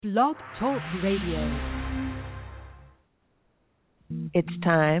Blog Talk Radio. It's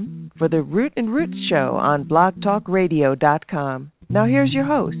time for the Root and Roots Show on blogtalkradio.com. Now here's your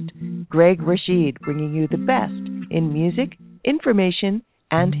host, Greg Rashid, bringing you the best in music, information,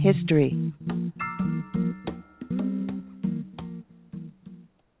 and history.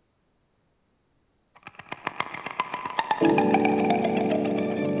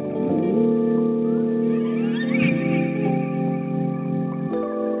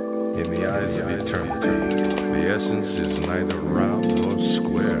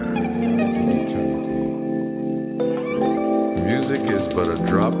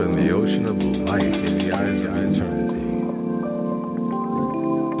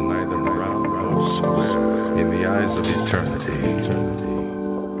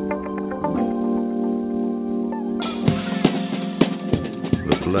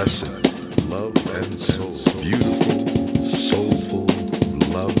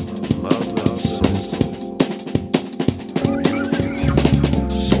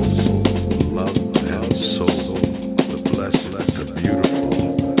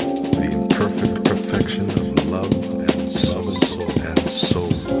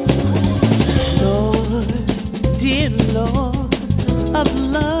 Lord, dear Lord.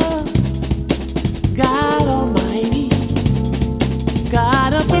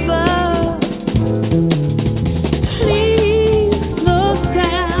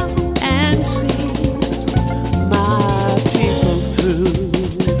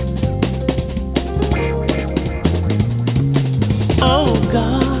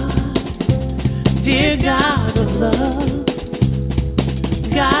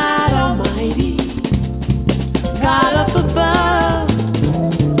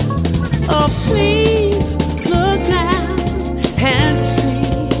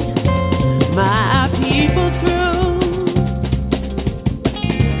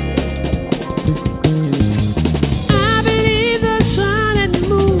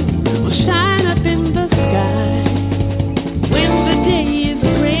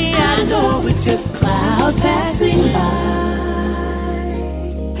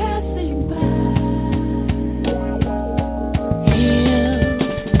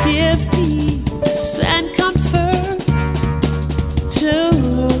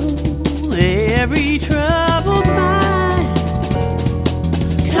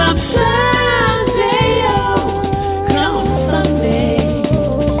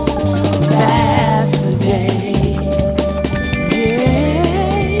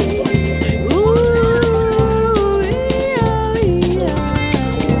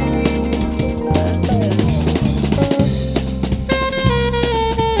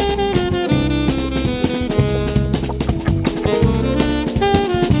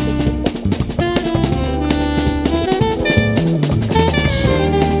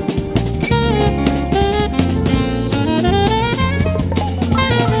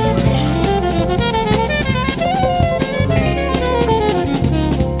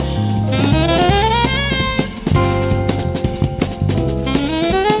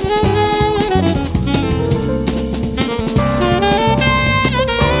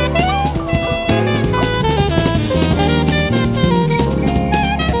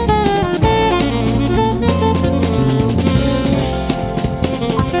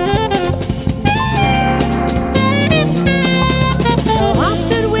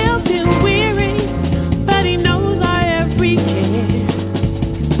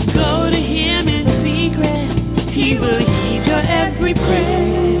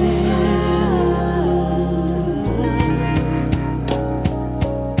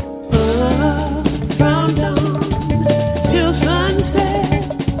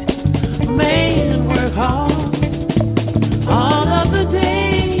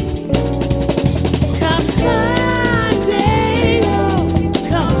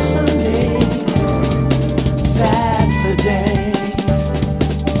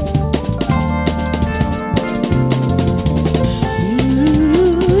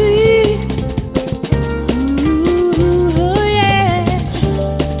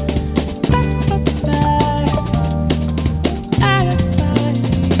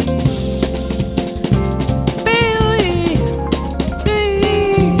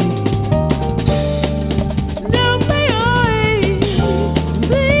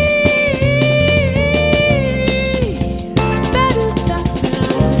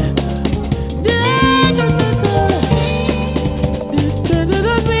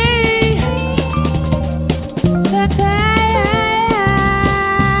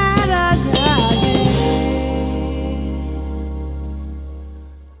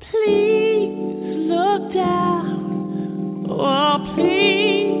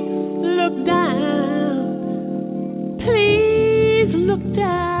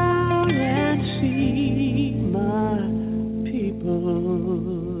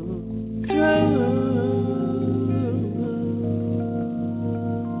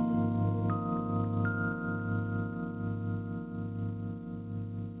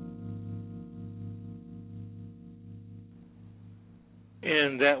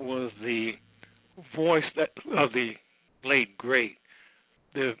 that was the voice of the late great,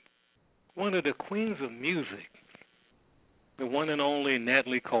 one of the queens of music, the one and only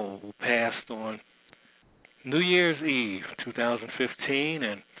Natalie Cole, who passed on New Year's Eve 2015,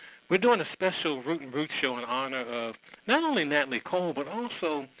 and we're doing a special Root and Root show in honor of not only Natalie Cole, but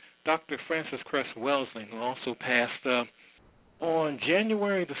also Dr. Frances Cress Welsing, who also passed on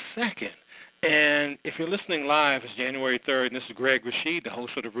January the 2nd. And if you're listening live, it's January 3rd, and this is Greg Rashid, the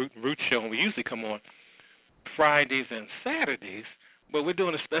host of the Root and Root show, and we usually come on Fridays and Saturdays, but we're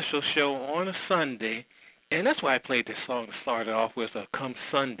doing a special show on a Sunday, and that's why I played this song to start it off with, Come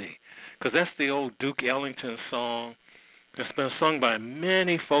Sunday, because that's the old Duke Ellington song that's been sung by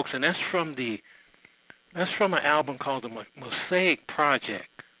many folks, and that's from an album called The Mosaic Project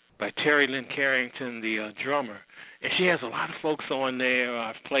by Terry Lynn Carrington, the drummer, and she has a lot of folks on there.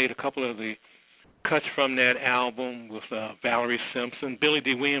 I've played a couple of the cuts from that album with Valerie Simpson. Billy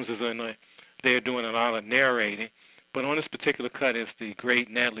D. Williams is in there doing a lot of narrating. But on this particular cut is the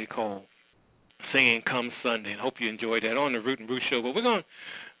great Natalie Cole singing Come Sunday. And hope you enjoyed that on the Root and Root show. But we're going to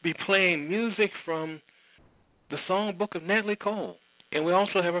be playing music from the songbook of Natalie Cole. And we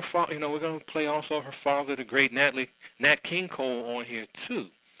also have we're going to play also her father, the great Nat King Cole, on here too.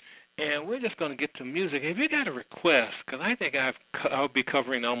 And we're just going to get to music. If you got a request, because I think I'll be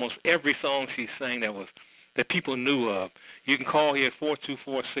covering almost every song she sang that people knew of, you can call here at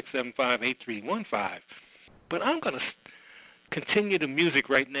 424-675-8315. But I'm going to continue the music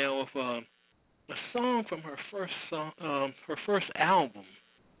right now with a song from her first album.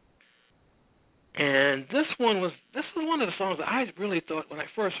 And this was one of the songs that I really thought, when I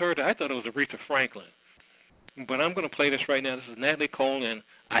first heard it, I thought it was Aretha Franklin. But I'm going to play this right now. This is Natalie Cole and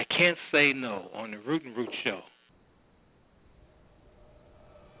I Can't Say No on the Root and Root show.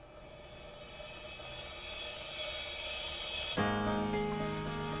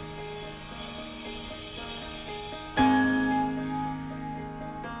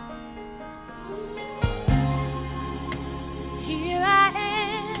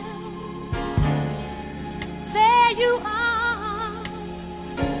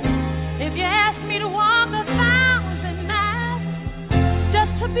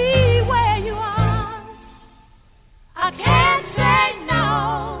 To be where you are.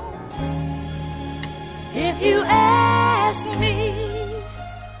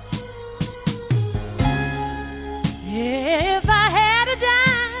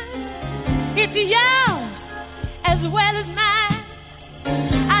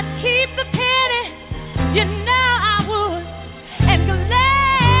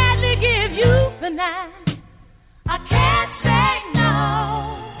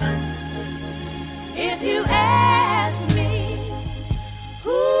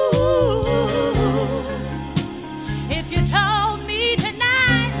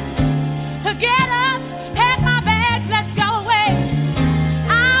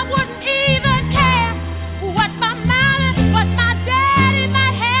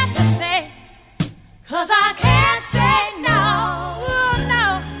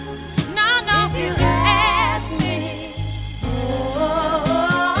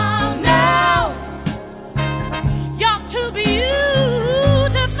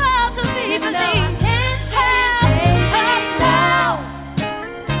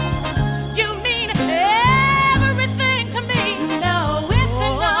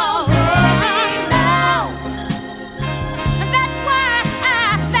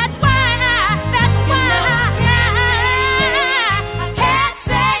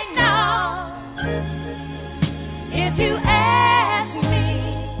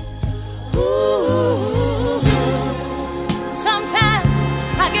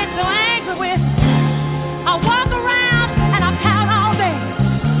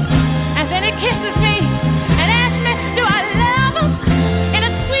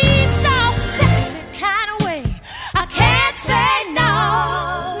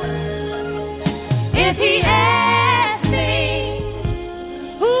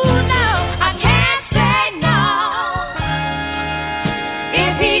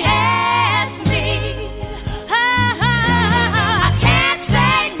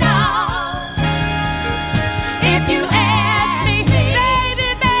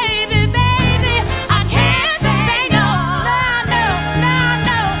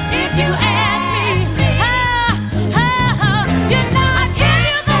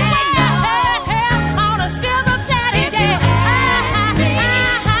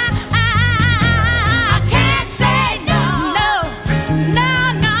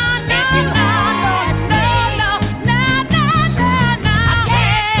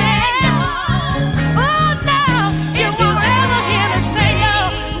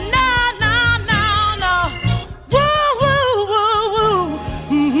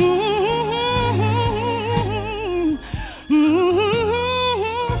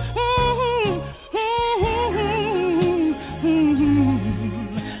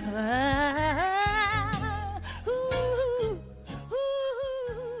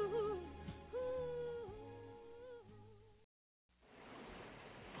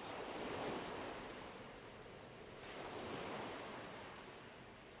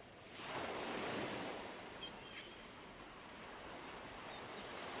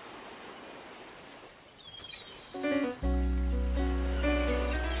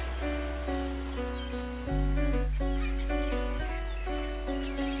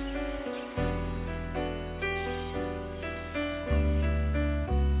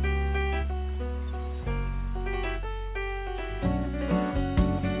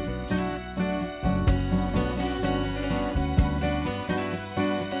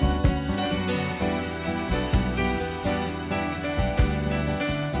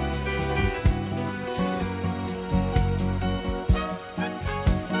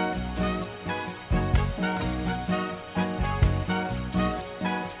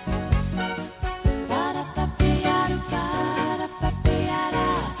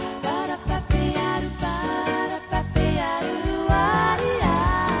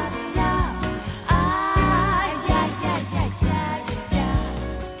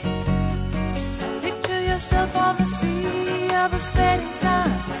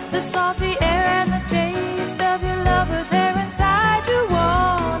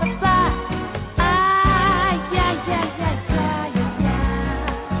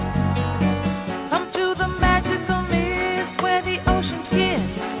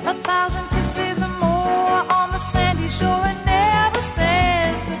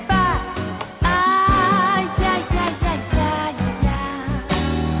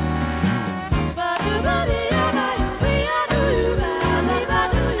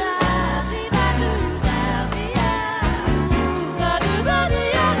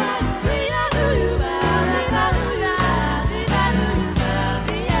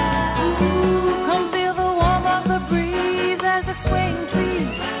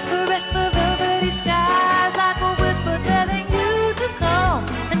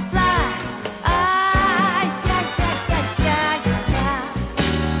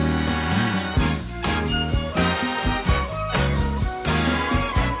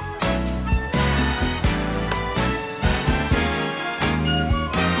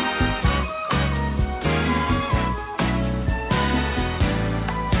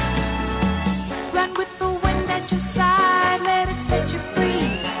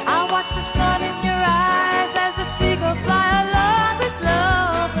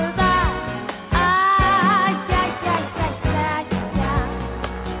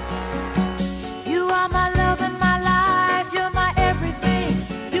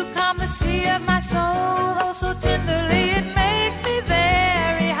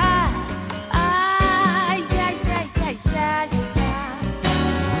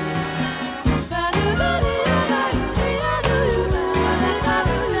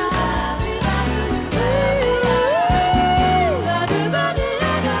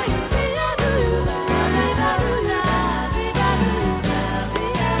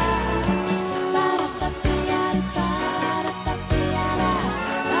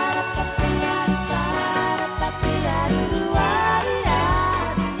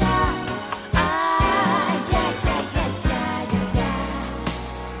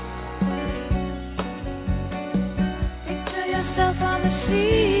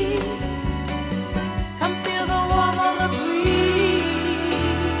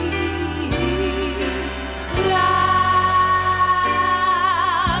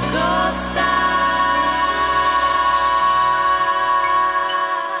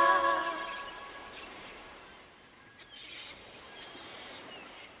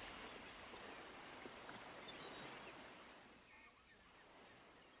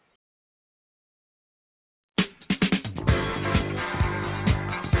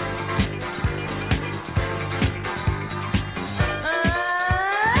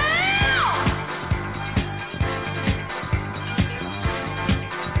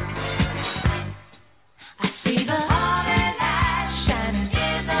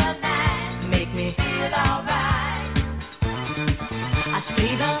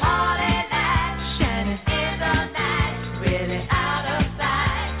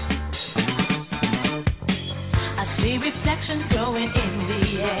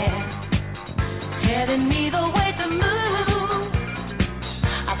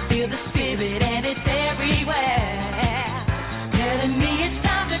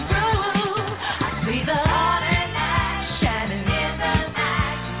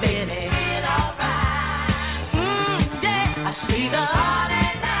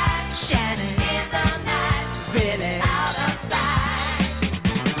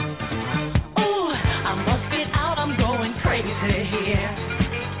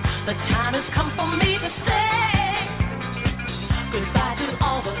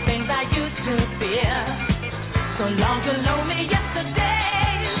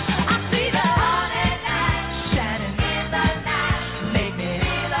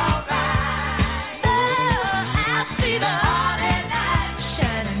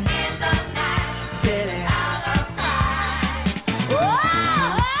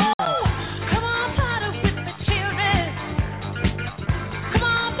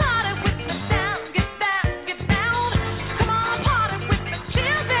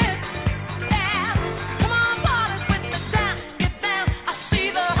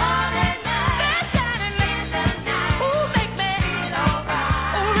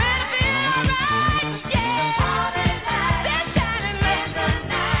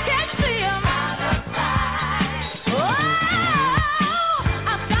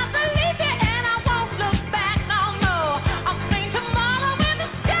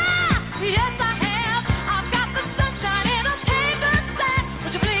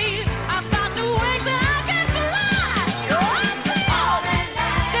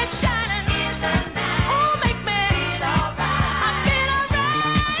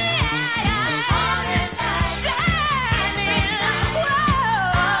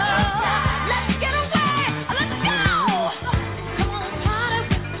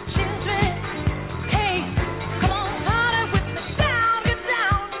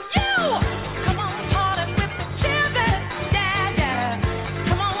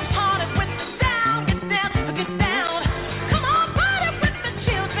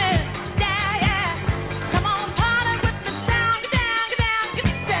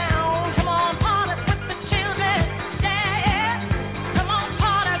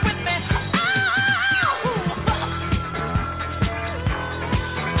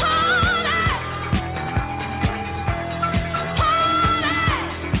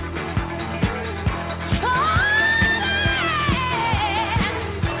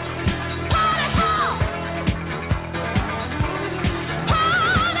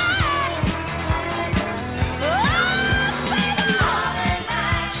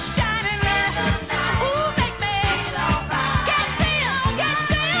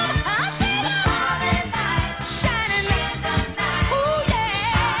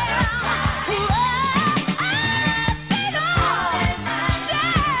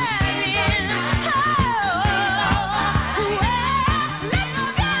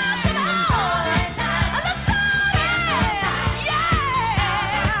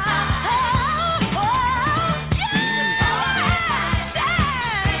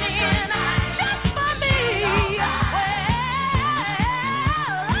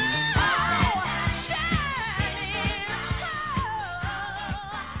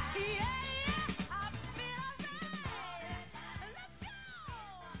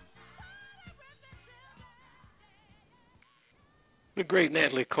 the great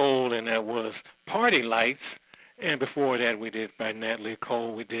Natalie Cole, and that was Party Lights. And before that, we did by Natalie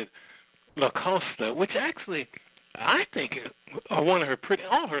Cole, we did La Costa, which actually I think one of her pretty.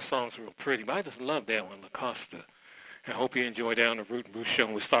 All her songs are real pretty, but I just love that one, La Costa. I hope you enjoyed that on the Root and Roots show.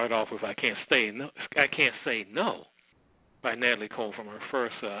 And we started off with I Can't Say No by Natalie Cole from her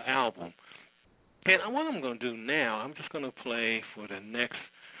first album. And what I'm going to do now, I'm just going to play for the next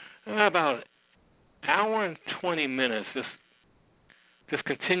about hour and 20 minutes, just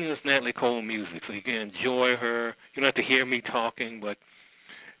continuous Natalie Cole music, so you can enjoy her. You don't have to hear me talking, but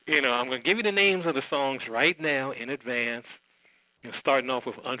I'm going to give you the names of the songs right now in advance. Starting off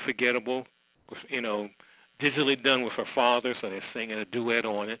with Unforgettable, digitally done with her father, so they're singing a duet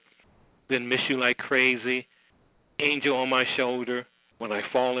on it. Then Miss You Like Crazy, Angel on My Shoulder, When I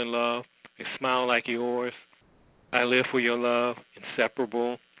Fall in Love, A Smile Like Yours, I Live for Your Love,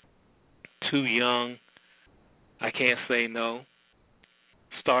 Inseparable, Too Young, I Can't Say No,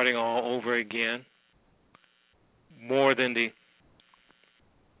 Starting All Over Again, More Than the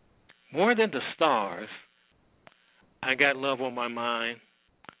Stars, I Got Love on My Mind,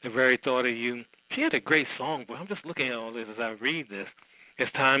 The Very Thought of You. She had a great song, but I'm just looking at all this as I read this.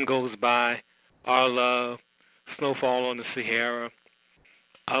 As Time Goes By, Our Love, Snowfall on the Sahara,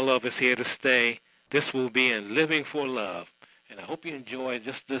 Our Love Is Here to Stay, This Will Be, and Living for Love. And I hope you enjoy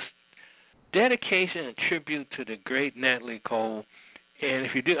just this dedication and tribute to the great Natalie Cole. And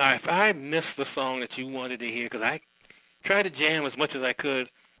if you do, if I missed the song that you wanted to hear, because I tried to jam as much as I could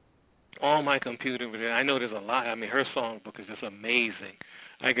on my computer, but I know there's a lot. I mean, her songbook is just amazing.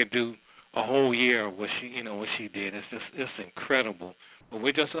 I could do a whole year of what she did. It's incredible. But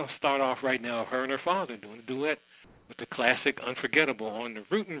we're just going to start off right now, her and her father doing a duet with the classic Unforgettable on the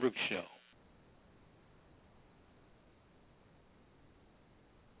Root and Roots show.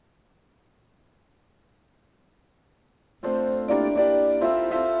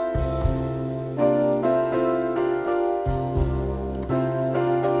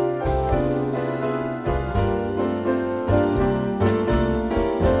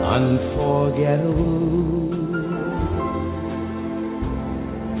 Unforgettable,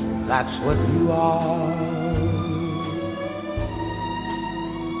 that's what you are.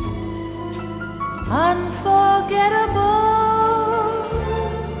 Unforgettable,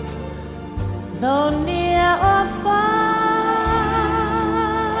 though near or far.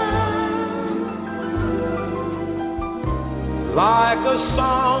 Like a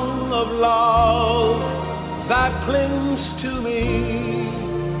song of love that clings to me.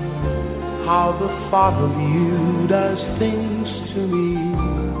 How the thought of you does things to me.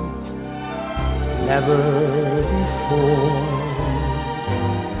 Never before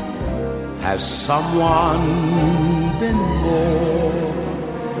has someone been more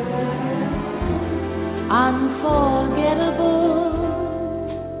unforgettable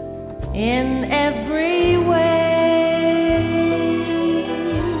in every way,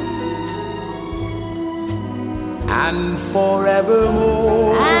 and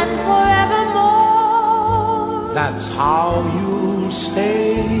forevermore. That's how you'll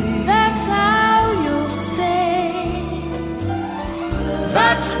stay. That's how you'll stay.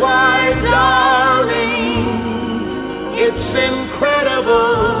 That's why, darling, it's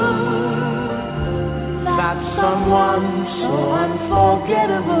incredible that someone so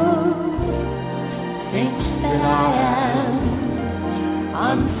unforgettable thinks that I am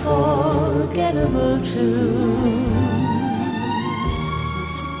unforgettable too.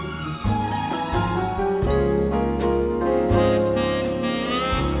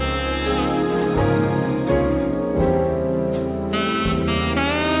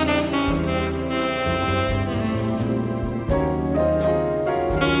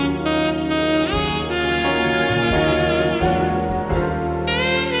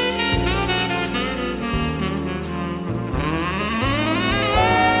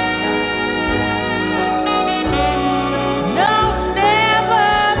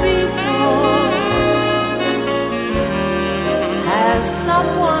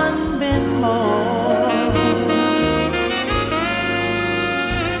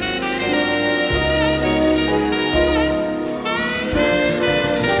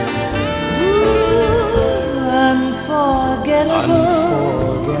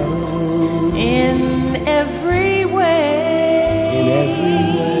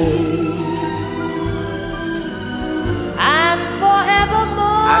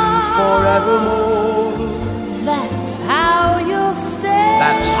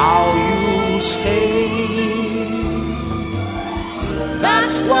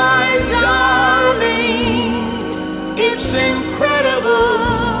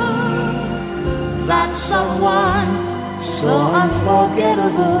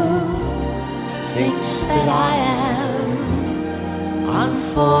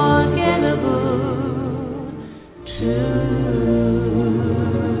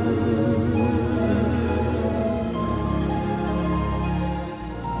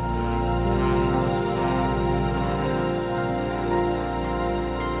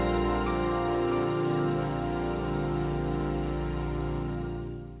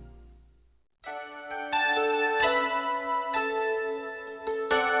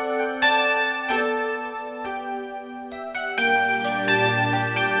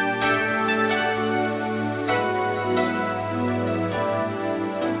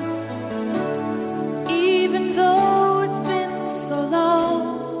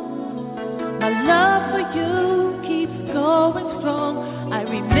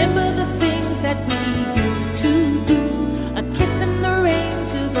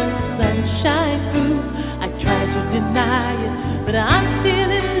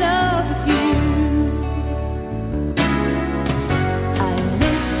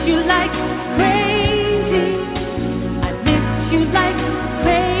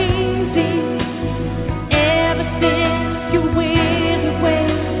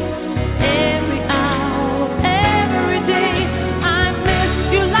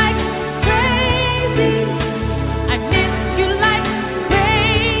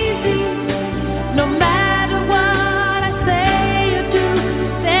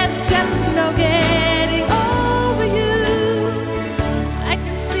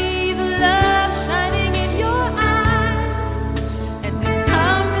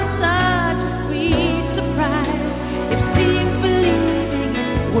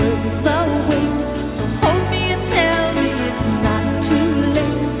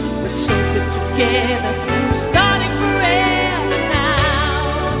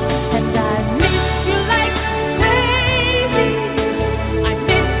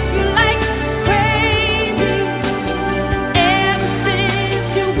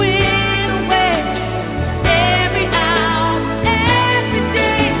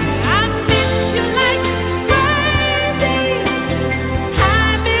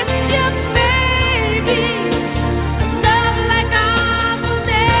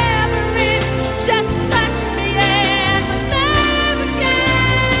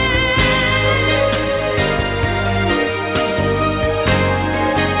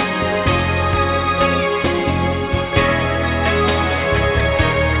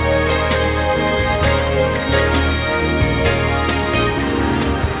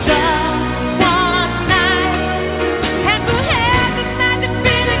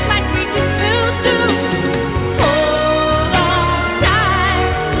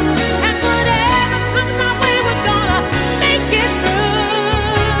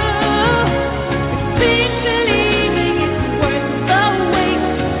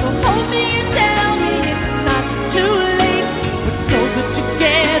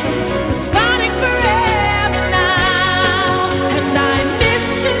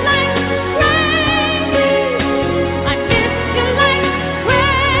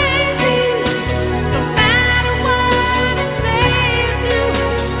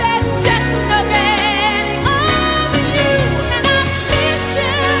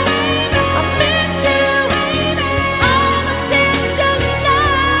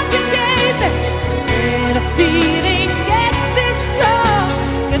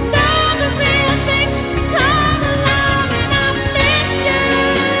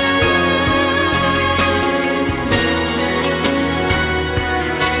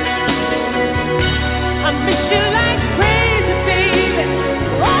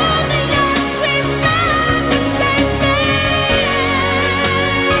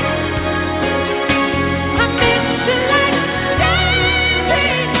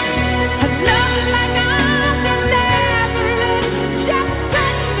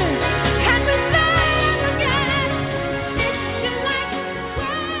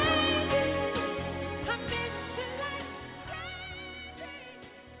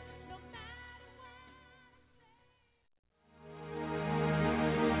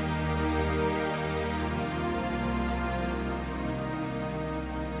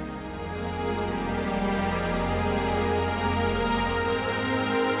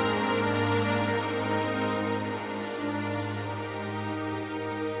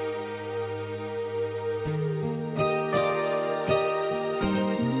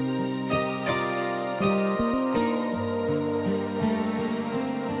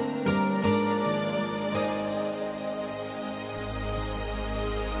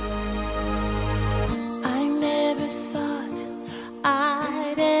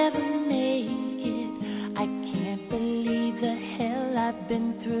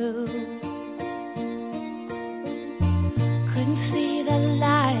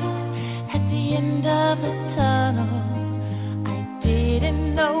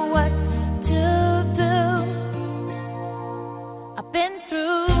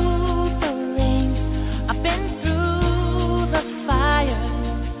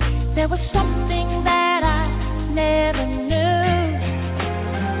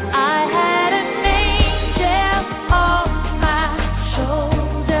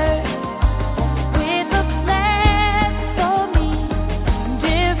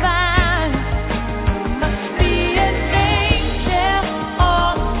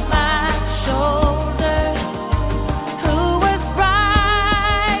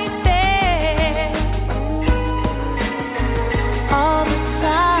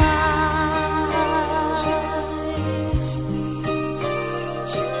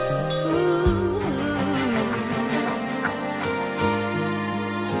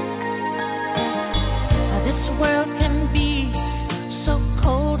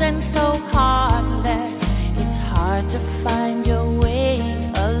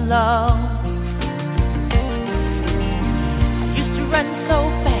 love. I used to run so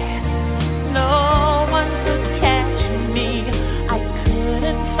fast, no one could catch me. I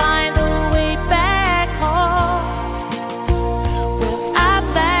couldn't find a way back home. Well, I've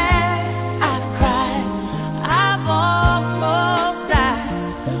laughed, I've cried, I've almost died,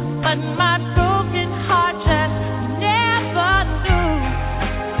 but my broken heart just never knew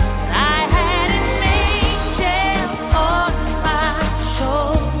I had an angel on my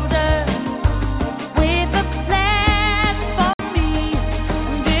shoulder with a plan for me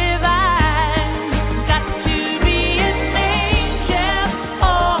divine. Got to be an angel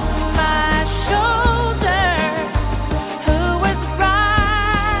on my shoulder who was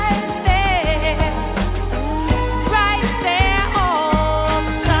right there all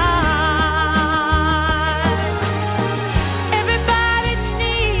the time. Everybody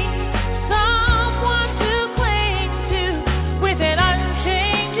needs someone to cling to with an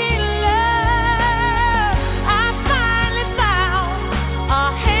unchanging love. I finally found a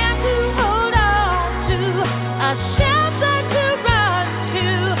hand to hold on to, a shelter to run to.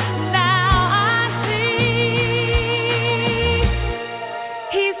 Now I see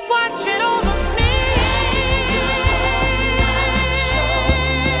he's watching over me.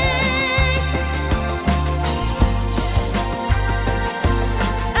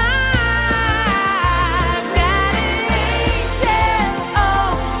 I've got an angel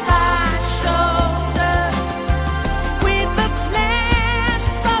on my shoulder with a plan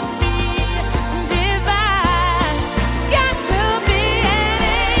for me divine. Got to be an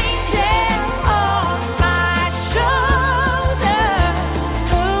angel on my shoulder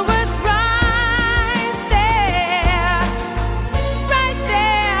who was right there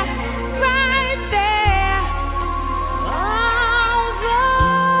all the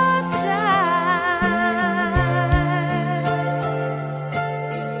time.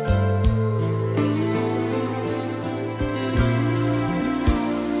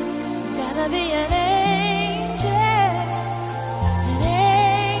 Gotta be an angel, an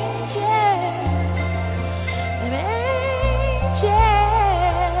angel, an angel,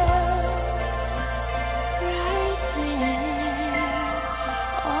 right there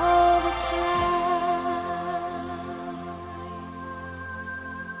all the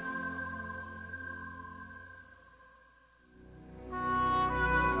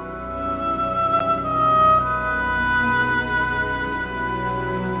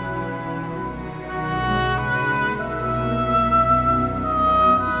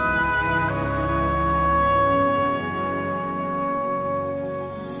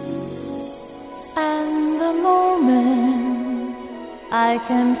And the moment I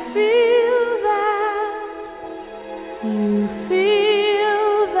can feel that you feel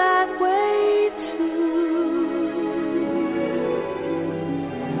that way too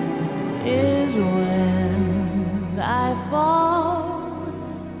is when I fall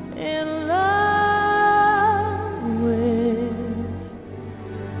in love with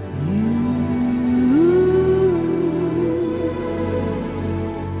you.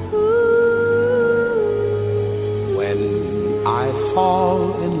 When I fall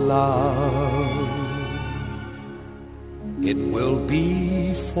in love, it will be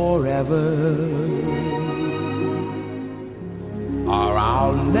forever, or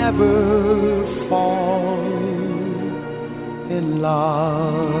I'll never fall in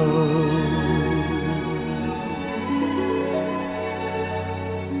love.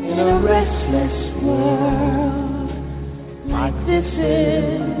 In a restless world like this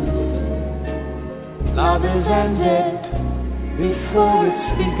is, love is ended before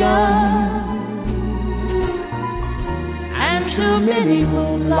it's begun, and too many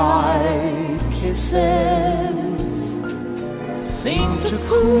moonlight kisses seem to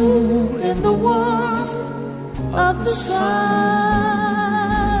cool in the warmth of the sun.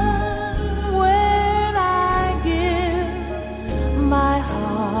 When I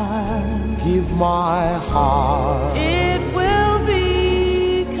give my heart, it will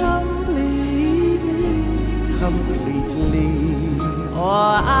be completely, or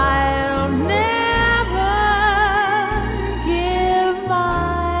I'll never give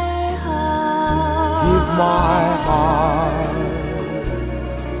my heart.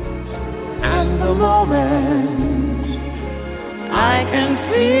 And the moment I can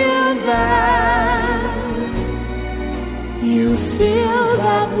feel that you feel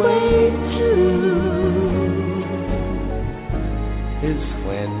that way too, is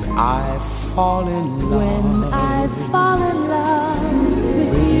when I fall in love. When I fall in love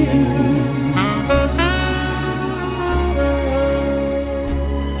with you.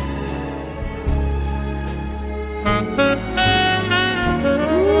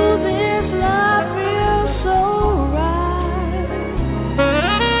 Ooh.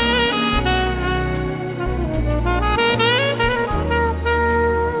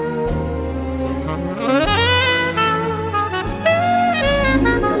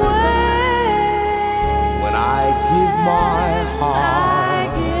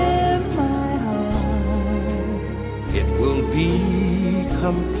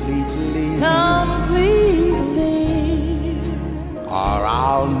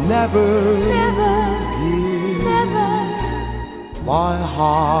 I'll never give my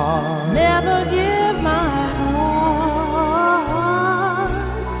heart. Never give my heart.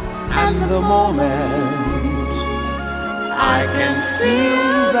 And the moment I can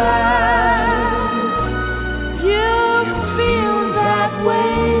feel that You feel that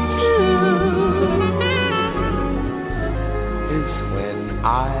way too. is when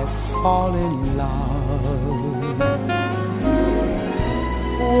I fall in love.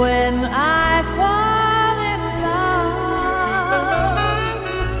 When I fall in love.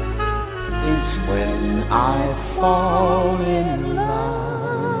 It's when I fall in love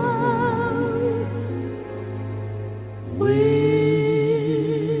with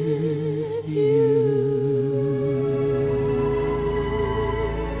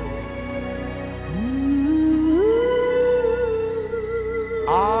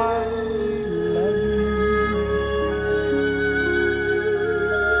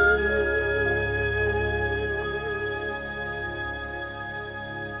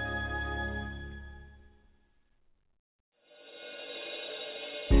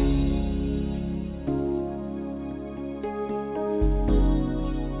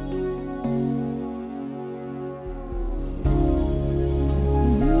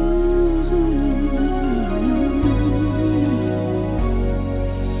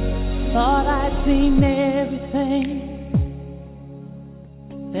Thought I'd seen everything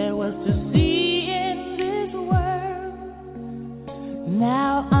there was to see in this world.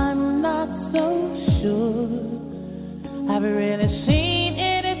 Now I'm not so sure I've really seen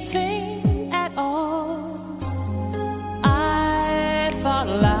anything at all. I thought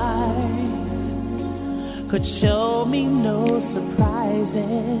life could show me no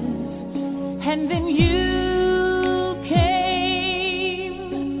surprises, and then you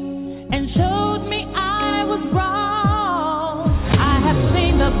showed me I was wrong. I have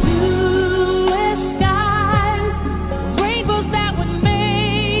seen the bluest skies, rainbows that would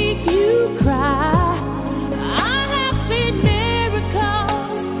make you cry. I have seen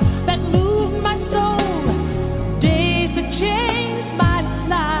miracles that move my soul, days that changed my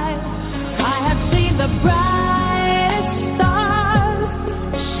life. I have seen the brightest stars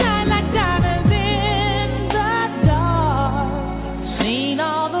shine like diamonds in the dark. Seen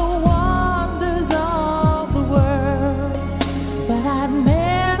all the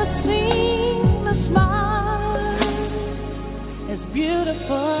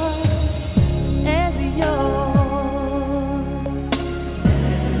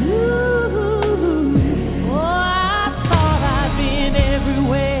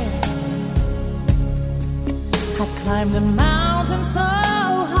climbed the mountain so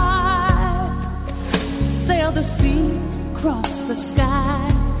high, sailed the sea, crossed the sky,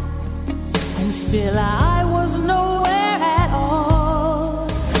 and still I was nowhere at all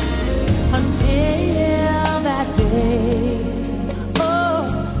until that day. Oh,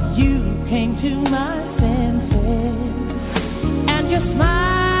 you came to my senses, and your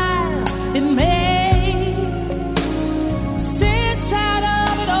smile, it made sense out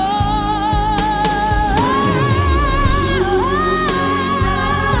of it all.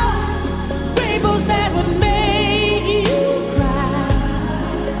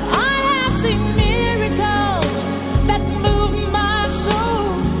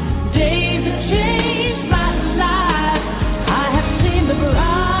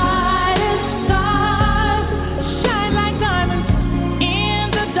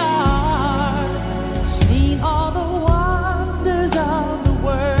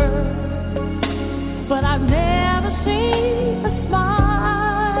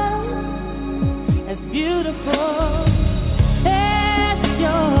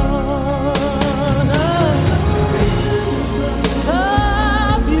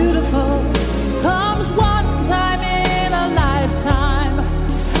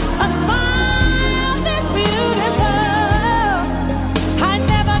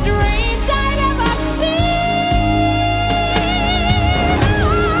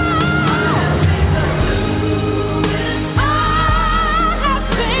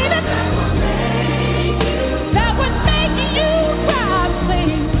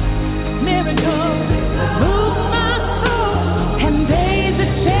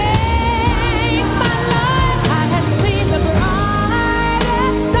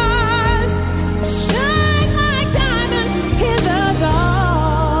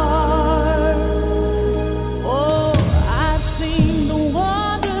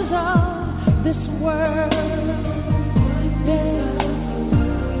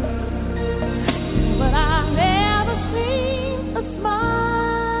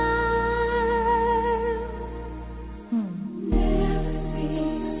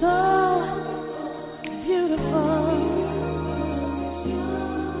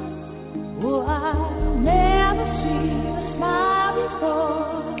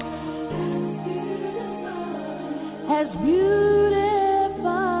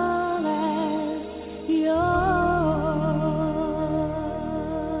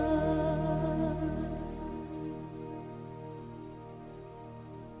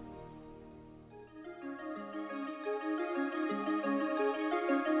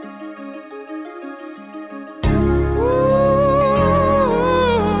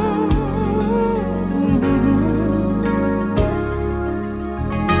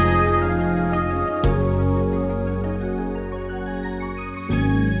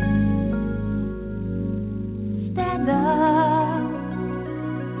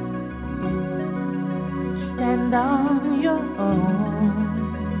 stand on your own.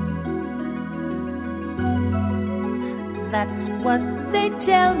 That's what they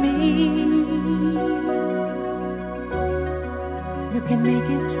tell me. You can make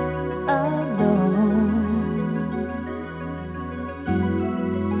it alone.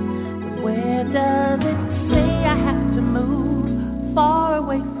 But where does it say I have to move far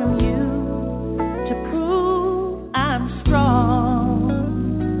away from you to prove I'm strong?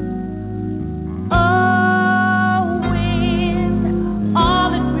 Oh, when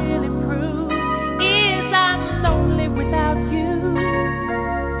all it really proves is I'm lonely without you,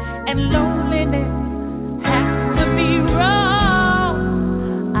 and loneliness has to be wrong.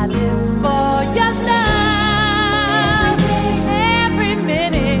 I live for your love every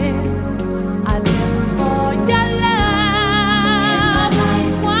minute. I live for your love. I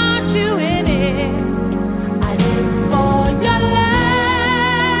want you in it. I live for your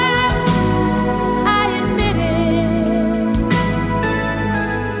love. I admit it.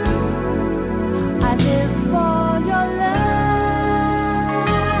 I live for your love.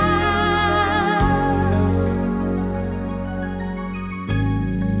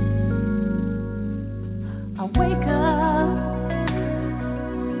 I wake up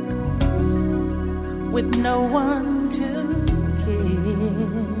with no one to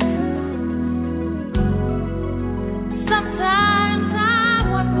kiss. Sometimes I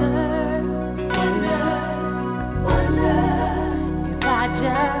wonder if I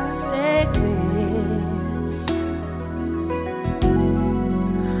just exist.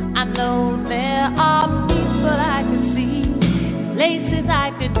 I know there are people I could see, places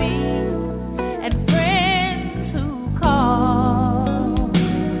I could be, and friends who call.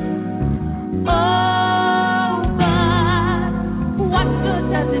 Oh, but what good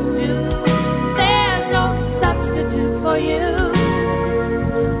does it do? There's no substitute for you.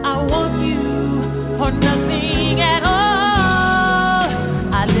 I want you for nothing at all.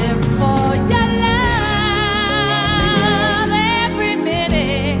 I live for your love every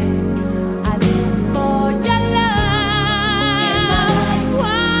minute. I live for your love.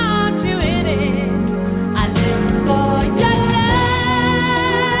 Want you in it. I live for your love.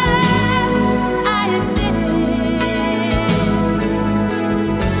 I admit it.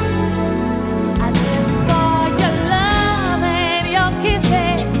 I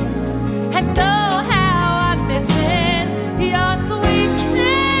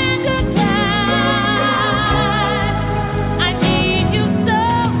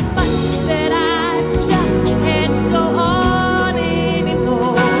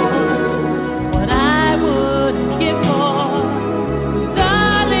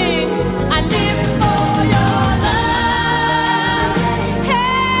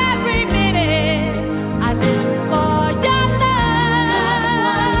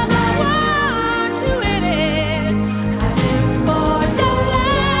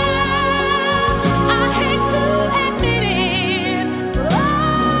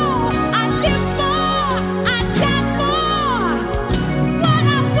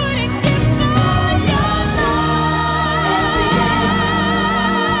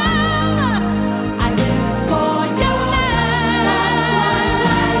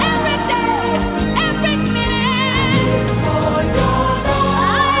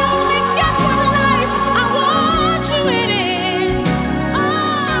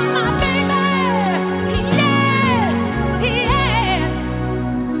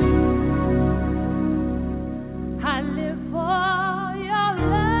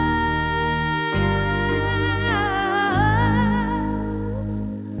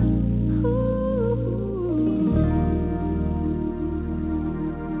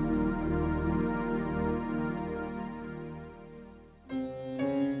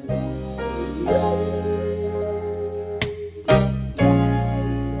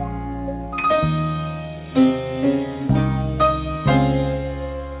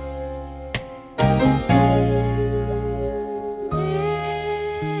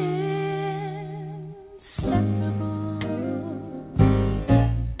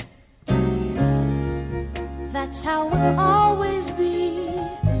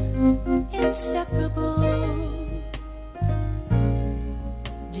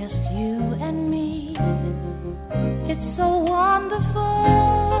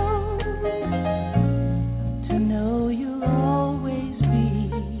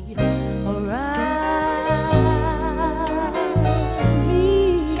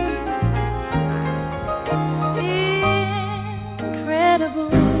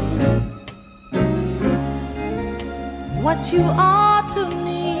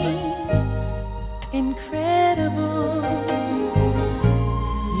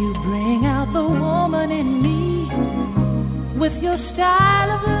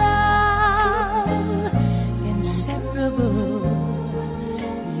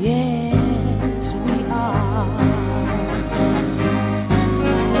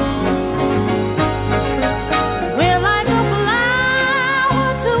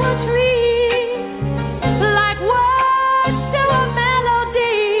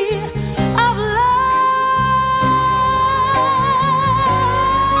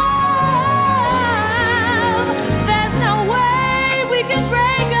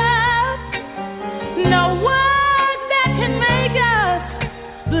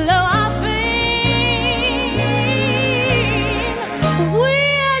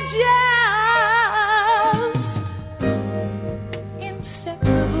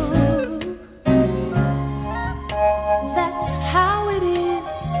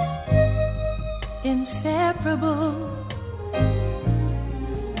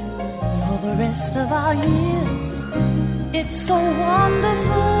our years. It's so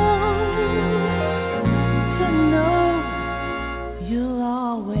wonderful to know you'll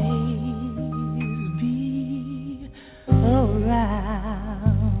always be around.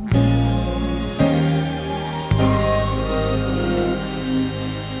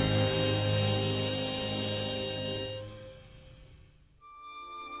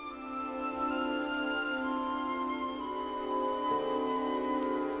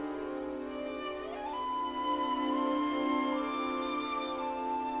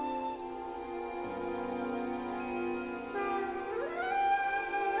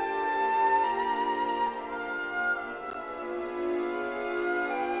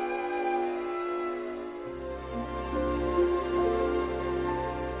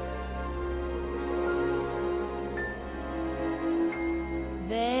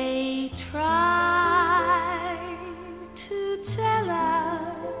 They try to tell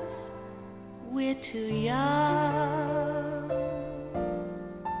us we're too young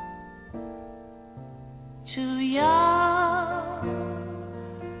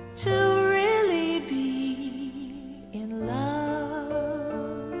to really be in love.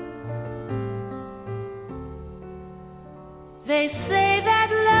 They say that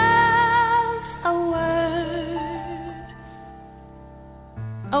love's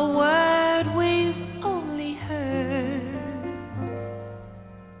a word we've only heard,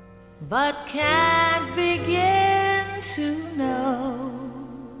 but can't begin to know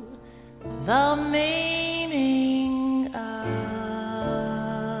the meaning of.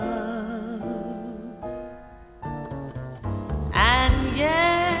 And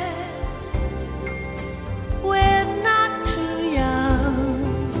yet, we're not too young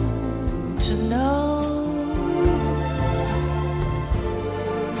to know.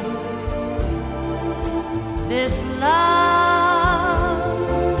 This love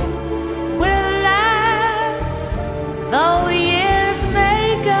will last, though years may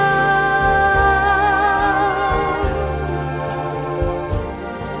go.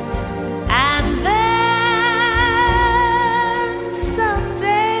 And then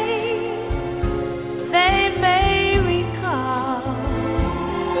someday they may recall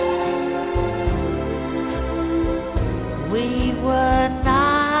we were not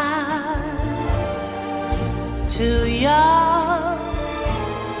too young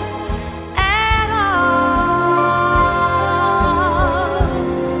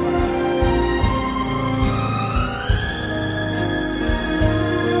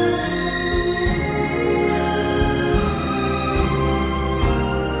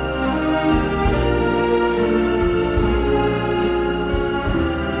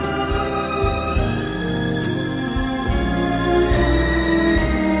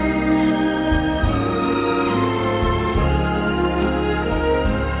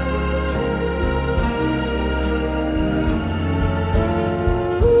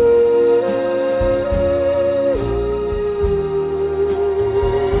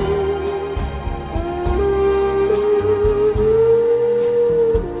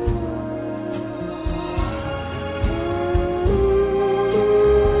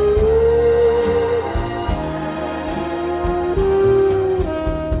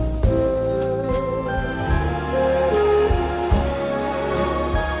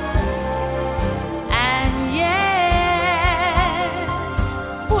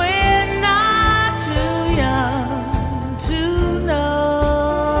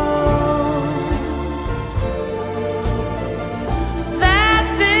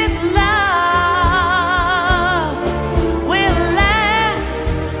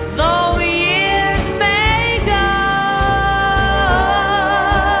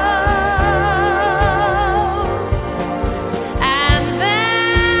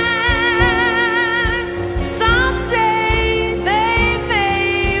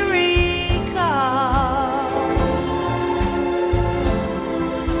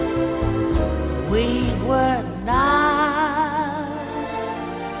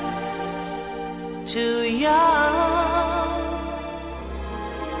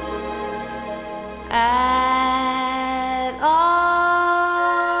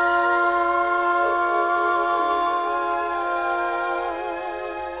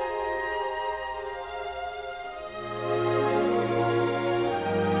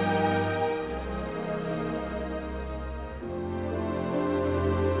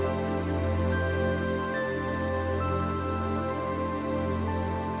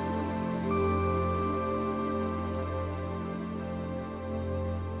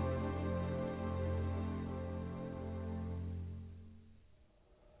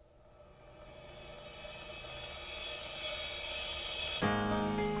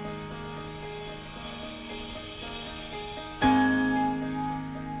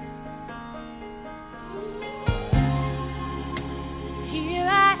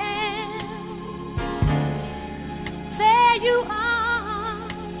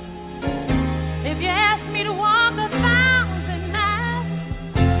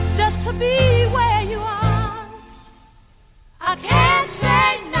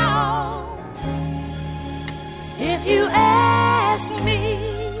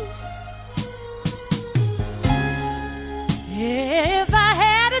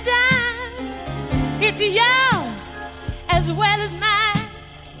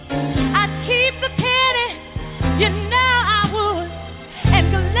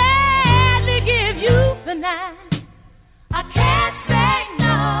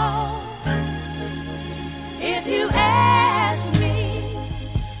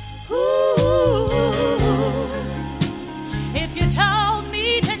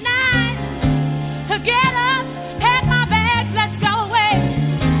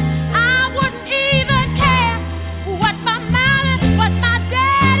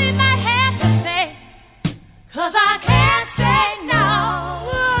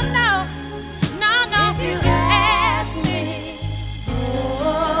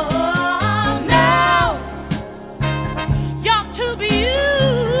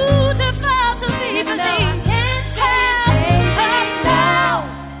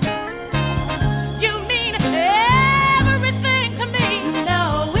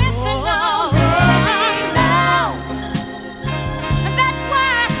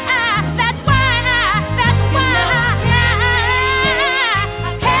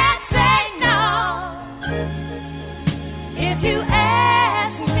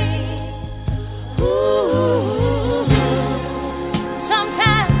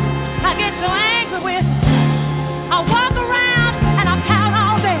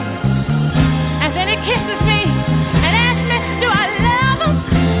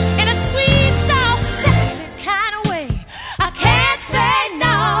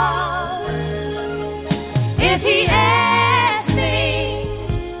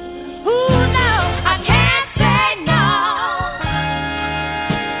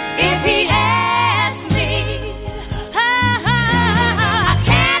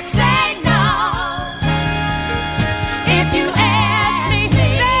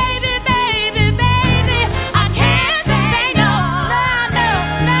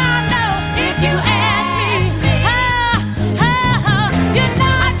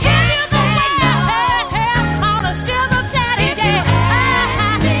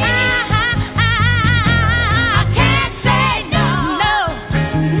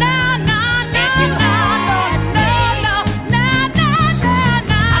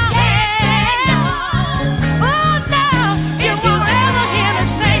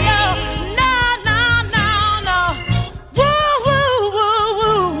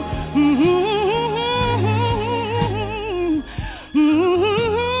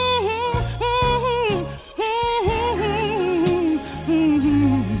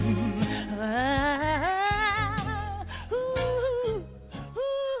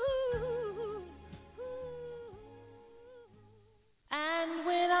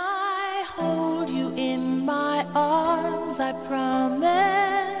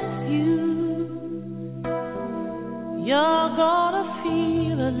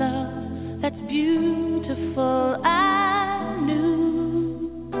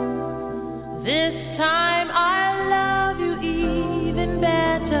This time I love you even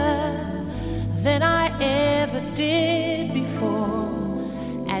better than I ever did before,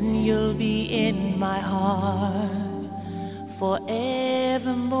 and you'll be in my heart forevermore.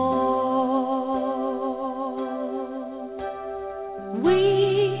 We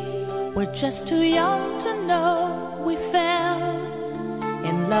were just too young to know we fell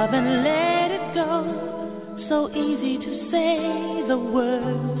in love and let it go. So easy to say the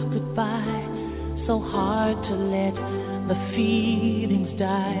words goodbye, so hard to let the feelings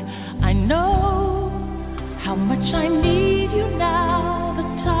die. I know how much I need you now. The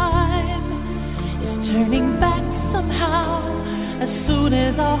time is turning back somehow. As soon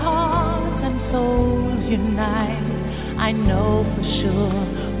as our hearts and souls unite, I know for sure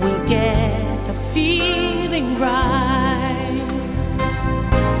we'll get the feeling right.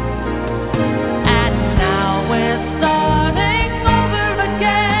 And now we're starting over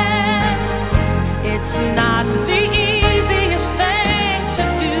again. It's not the easiest thing to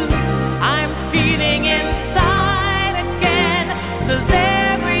do. I'm feeling inside again, 'cause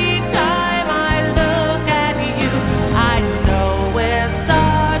every time I look at you, I know we're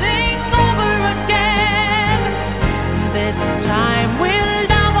starting over again. This time we'll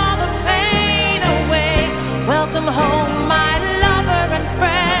love all the pain away. Welcome home, my lover and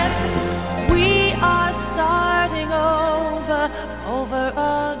friend. We are starting over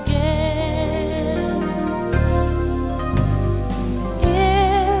again.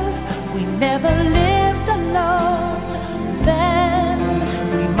 If we never lived alone, then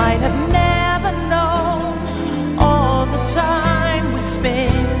we might have never known all the time we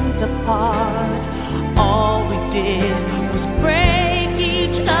spent apart. All we did was break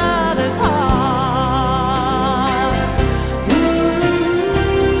each other's heart.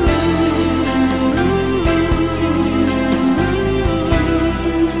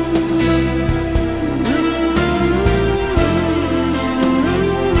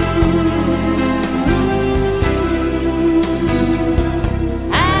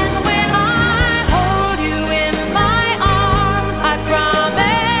 And when I hold you in my arms, I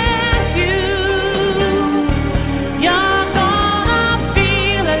promise you, you're gonna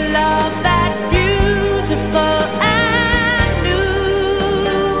feel a love that's beautiful and new.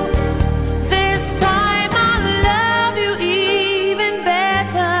 This time I'll love you even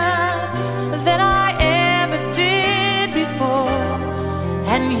better than I ever did before,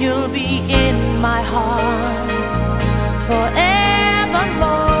 and you'll be in my heart forevermore.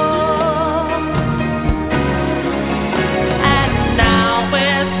 And now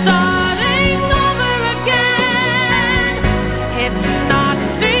we're starting over again. It's not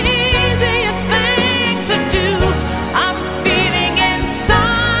the easiest thing to do. I'm feeling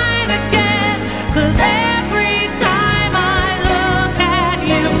inside again, 'cause every time I look at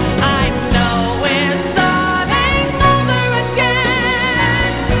you, I know we're starting over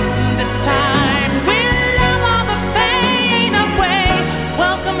again. This time we'll love all the pain away.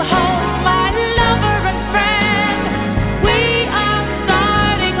 Welcome home, my lover and friend. We are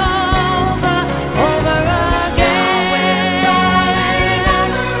starting over again.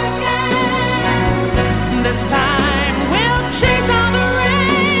 This time we'll chase all the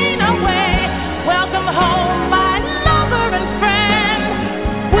rain away. Welcome home, my lover and friend.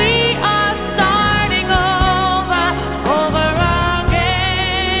 We are starting over again.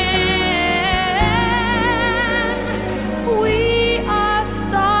 We are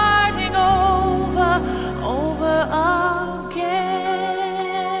starting over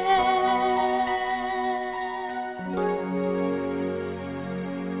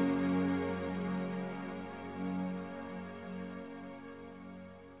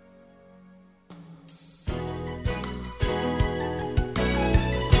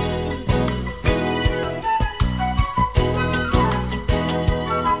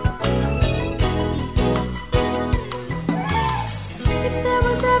If there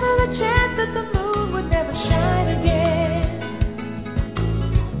was ever a chance that the moon would never shine again,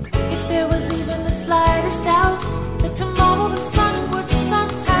 if there was even the slightest doubt that tomorrow the sun would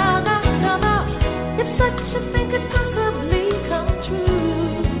somehow not come out, if such a thing could possibly come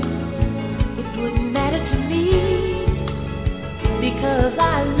true, it wouldn't matter to me, because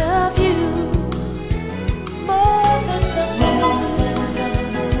I love you more than the moon,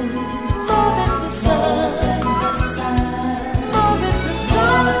 more than the sun, more than the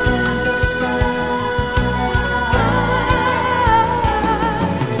sun.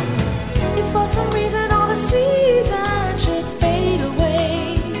 If for some reason all the seasons should fade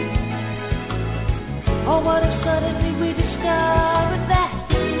away, or what if suddenly we discovered that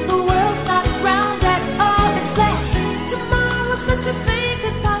the world's not round at all, it's flat. Tomorrow such a thing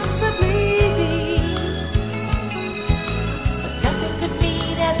could possibly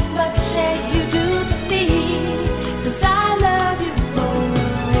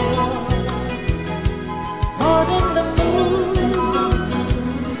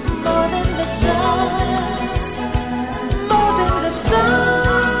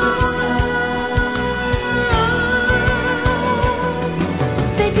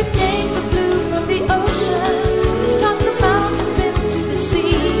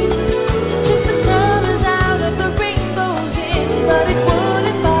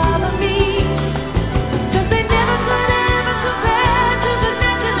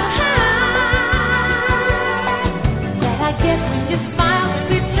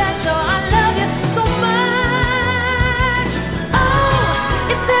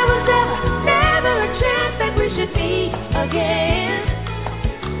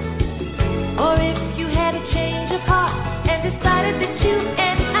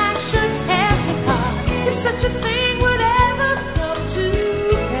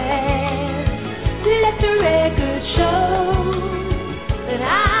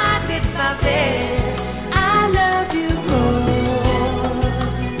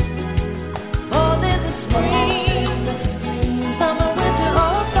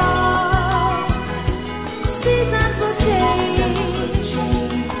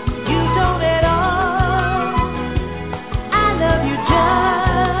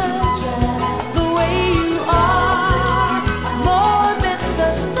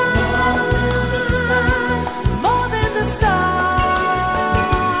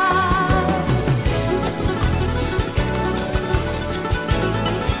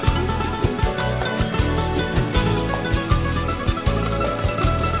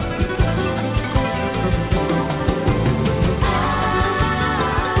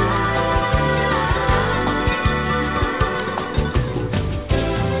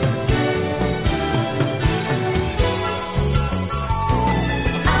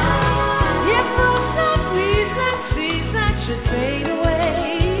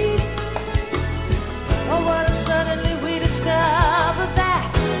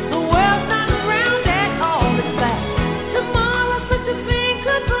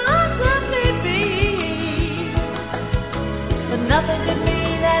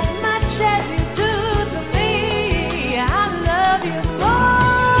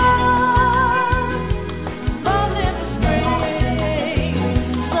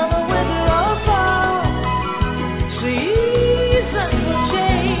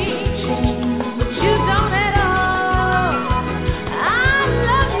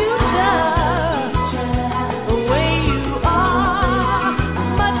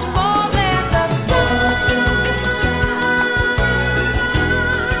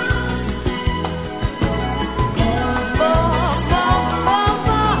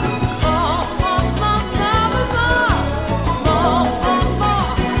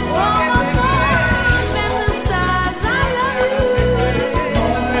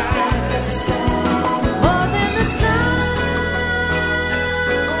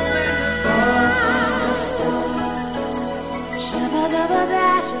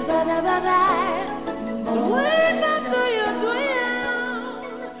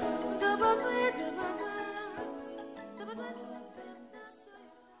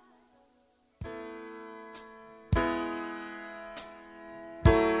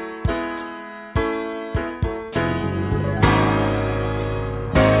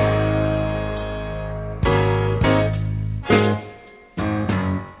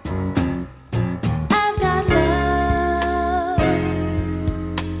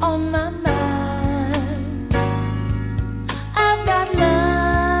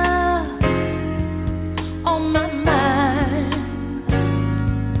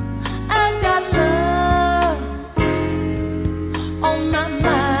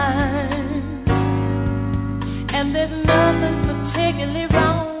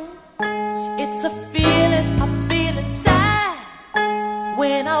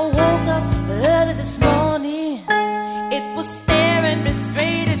When I woke up early this morning, it was staring me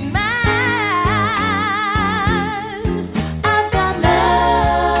straight in my eyes. I've got love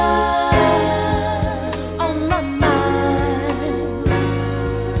on my mind.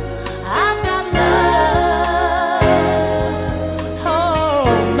 I've got love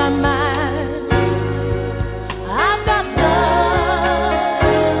on my mind. I've got love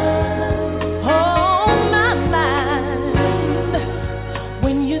on my mind.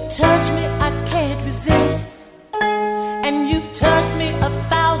 When you touch me, I can't resist. And you've touched me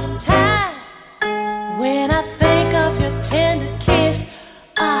 1,000 times. When I think of your tender kiss,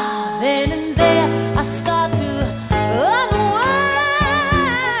 then and there I start to unwind.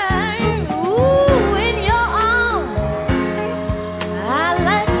 Ooh, in your arms, I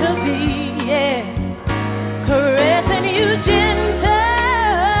like to be, yeah, caressing you gentle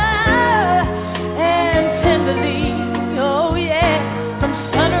and tenderly. Oh yeah, from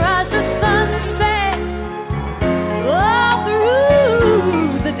sunrise to sunset, all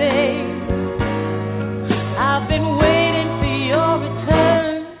through the day. I've been waiting for your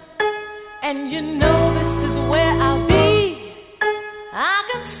return, and you know this is where I'll be. I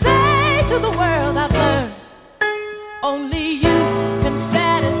can say to the world I've learned, only you can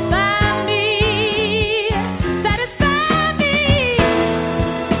satisfy me. Satisfy me.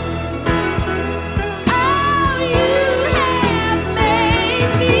 Oh, you have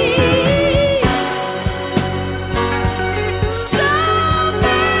made me so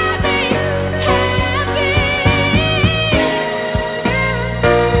very happy.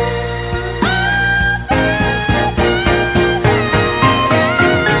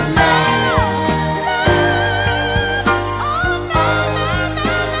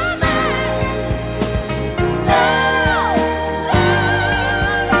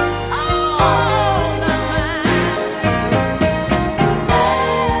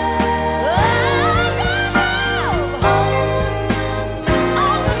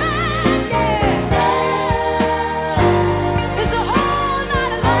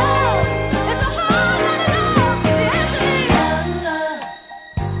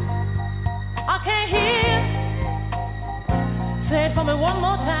 I can't hear. Say it for me one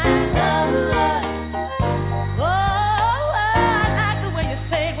more time. Oh, I like the way you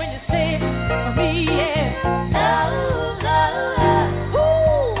say it when you say it for me, yeah.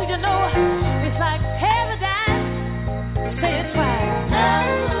 Ooh, you know, it's like paradise. Say it twice.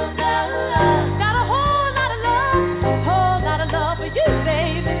 Got a whole lot of love for you,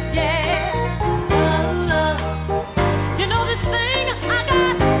 baby, yeah. You know this thing, I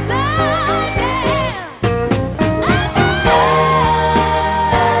got love, yeah.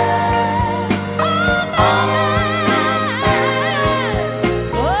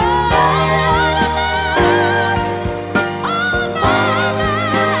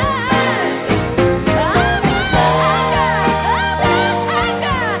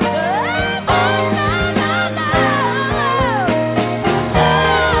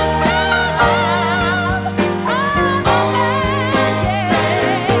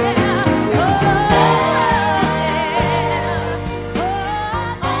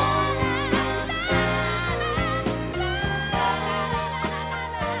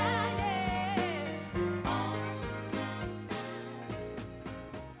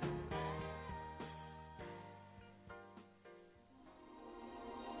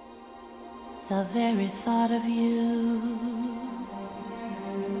 The very thought of you,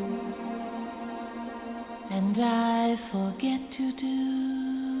 and I forget to do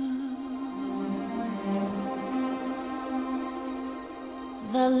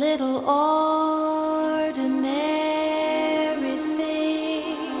the little ordinary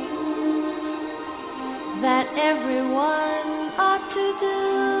things that everyone ought to do.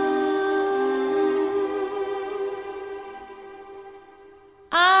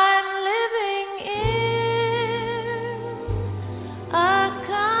 I'm living in a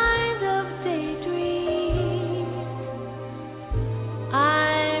kind of daydream.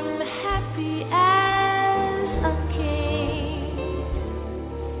 I'm happy as a king,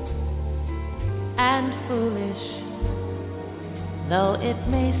 and foolish though it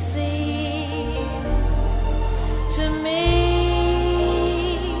may seem to me,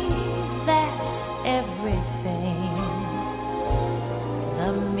 that's everything.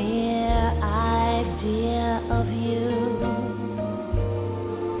 The mere idea of you,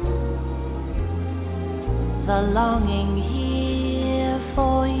 the longing here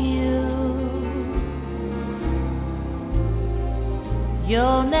for you.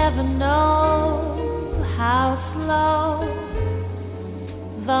 You'll never know how slow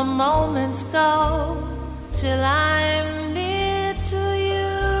the moments go till I'm near to you.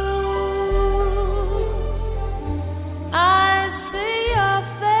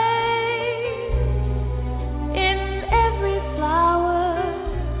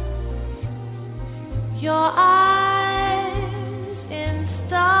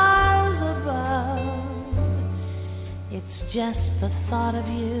 just the thought of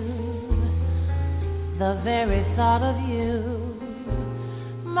you, the very thought of you,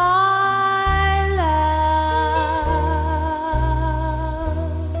 my love.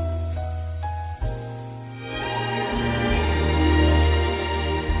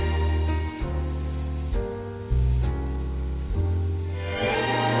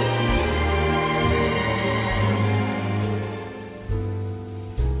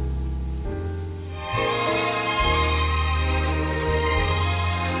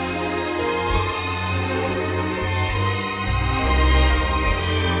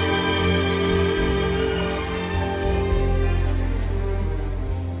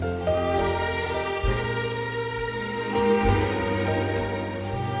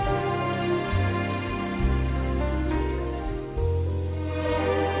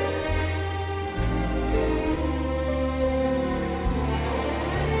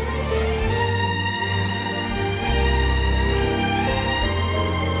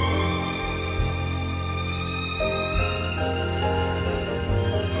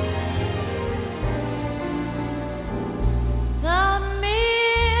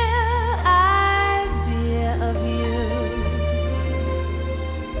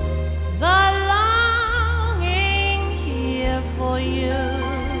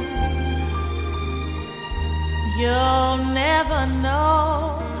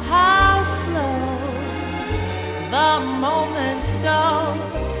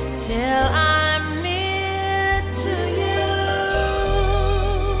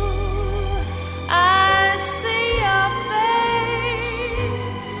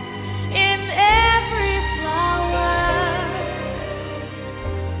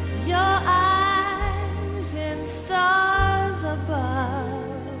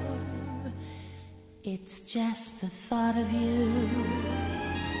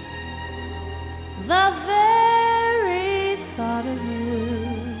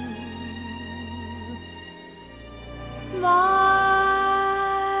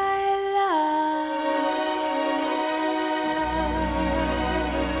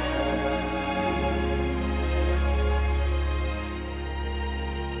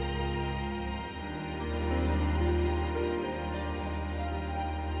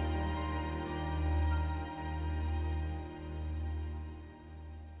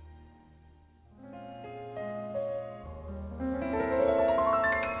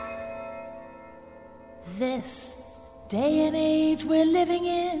 This day and age we're living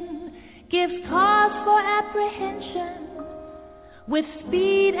in gives cause for apprehension, with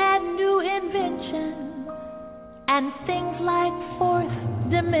speed and new invention and things like fourth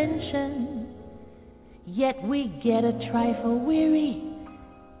dimension. Yet we get a trifle weary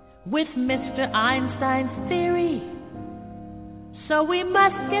with Mr. Einstein's theory. So we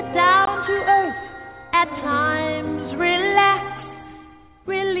must get down to earth at times, relax,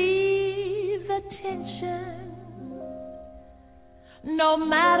 relieve the tension. No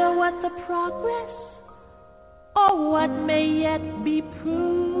matter what the progress or what may yet be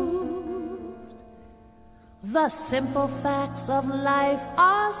proved, the simple facts of life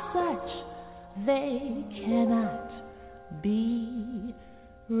are such they cannot be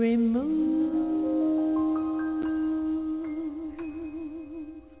removed.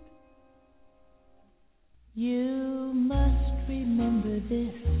 You must remember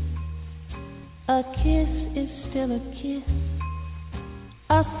this: a kiss is still a kiss.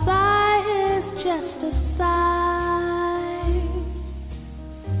 A sigh is just a sigh.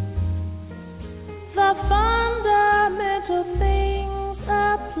 The fundamental things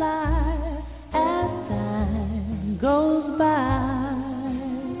apply as time goes by.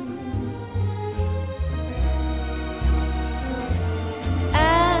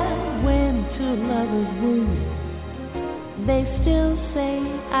 And when two lovers woo, they still say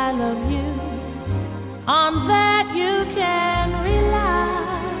I love you. On that you can rely.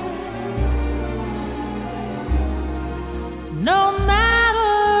 No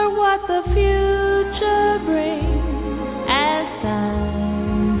matter what the future brings as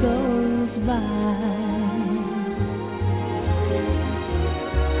time goes by.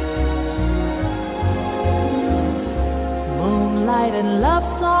 Moonlight and love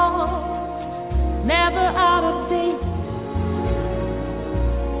songs, never out of date.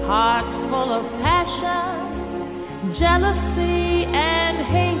 Hearts full of passion, jealousy and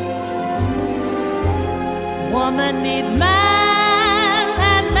hate. Woman needs man,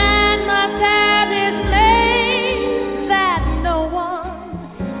 and man must have his place that no one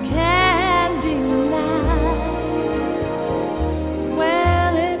can deny.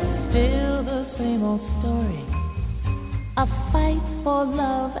 Well, it's still the same old story, a fight for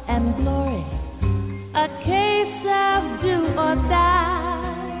love and glory. a case of do or die.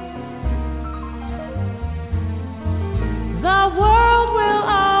 The world will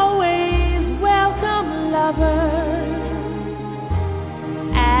always welcome lovers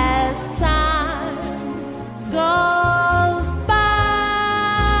as time goes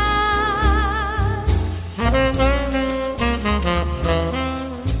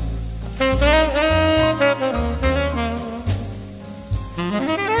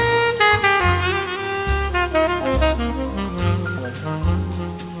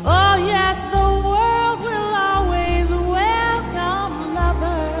oh yes, the world will always welcome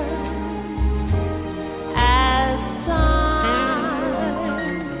lovers as time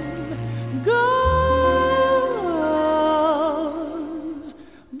goes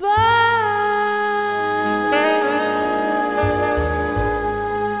by.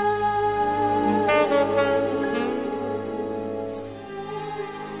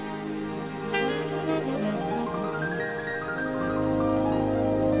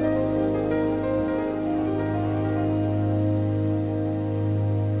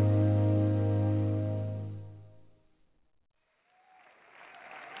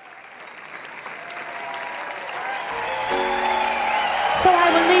 So I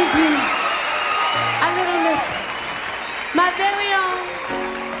will leave you a little list, my very own,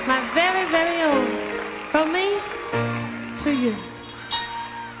 my very, very own, from me to you.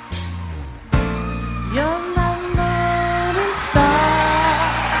 You're my morning star,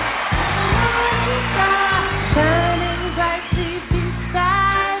 shining brightly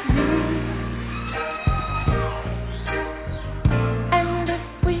beside me. And if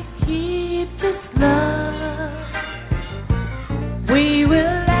we keep this love, we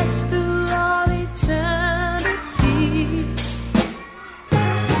will last through all eternity.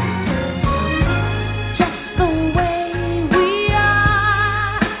 Just the way we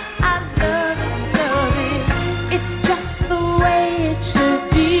are, I love it. It's just the way it should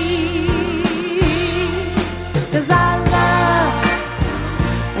be. 'Cause our love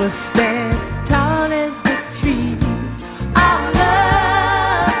will stand tall as the tree. Our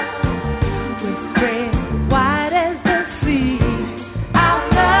love will spread wide as the sea. Our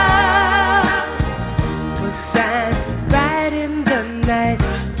love will shine bright in the night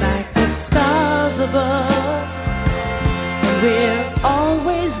like the stars above. And we'll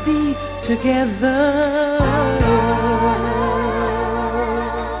always be together.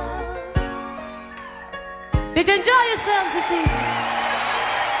 Did you enjoy yourselves this evening?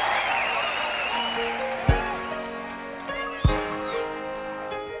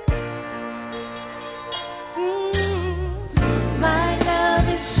 My love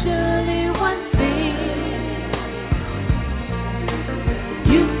is surely one thing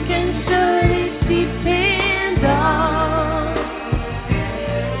you can surely depend on.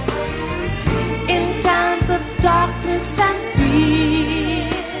 In times of darkness and fear,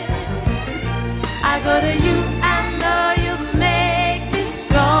 I go to you, I know you make me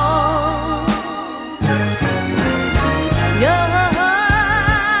strong. You're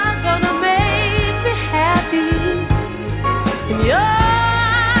gonna make me happy.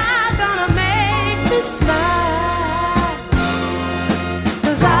 You're gonna make me smile.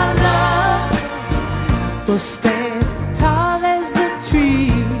 'Cause our love will stand tall as the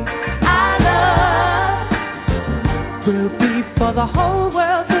tree. Our love will be for the whole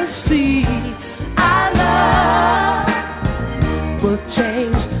world to see. Our love will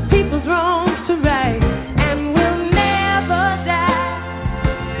change people's wrongs to right, and we'll never die.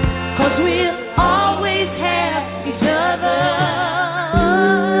 'Cause we'll always have each other.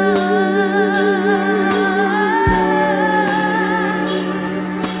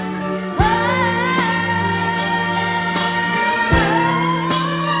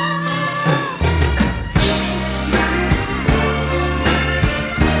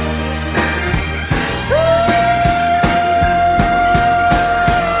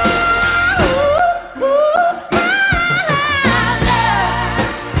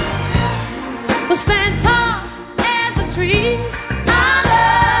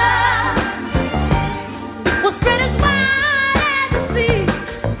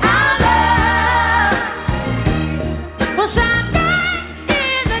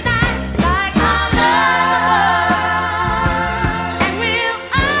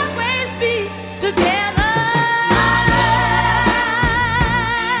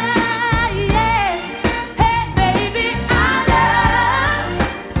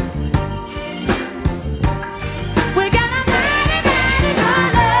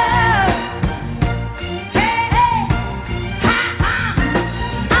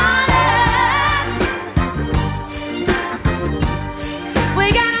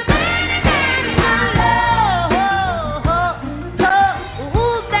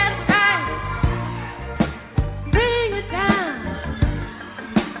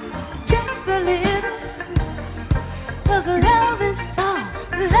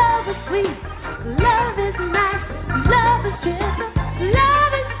 sweet, love is nice, love is gentle,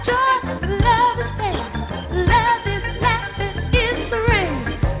 love is joy, love is faith, love is laughter, it's the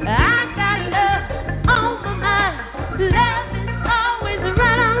rain. I got love on my mind, love is always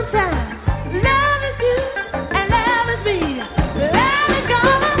right on time. Love is you and love is me. Love is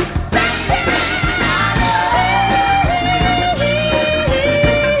gonna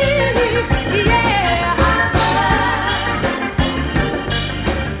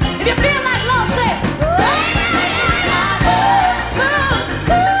if you feel like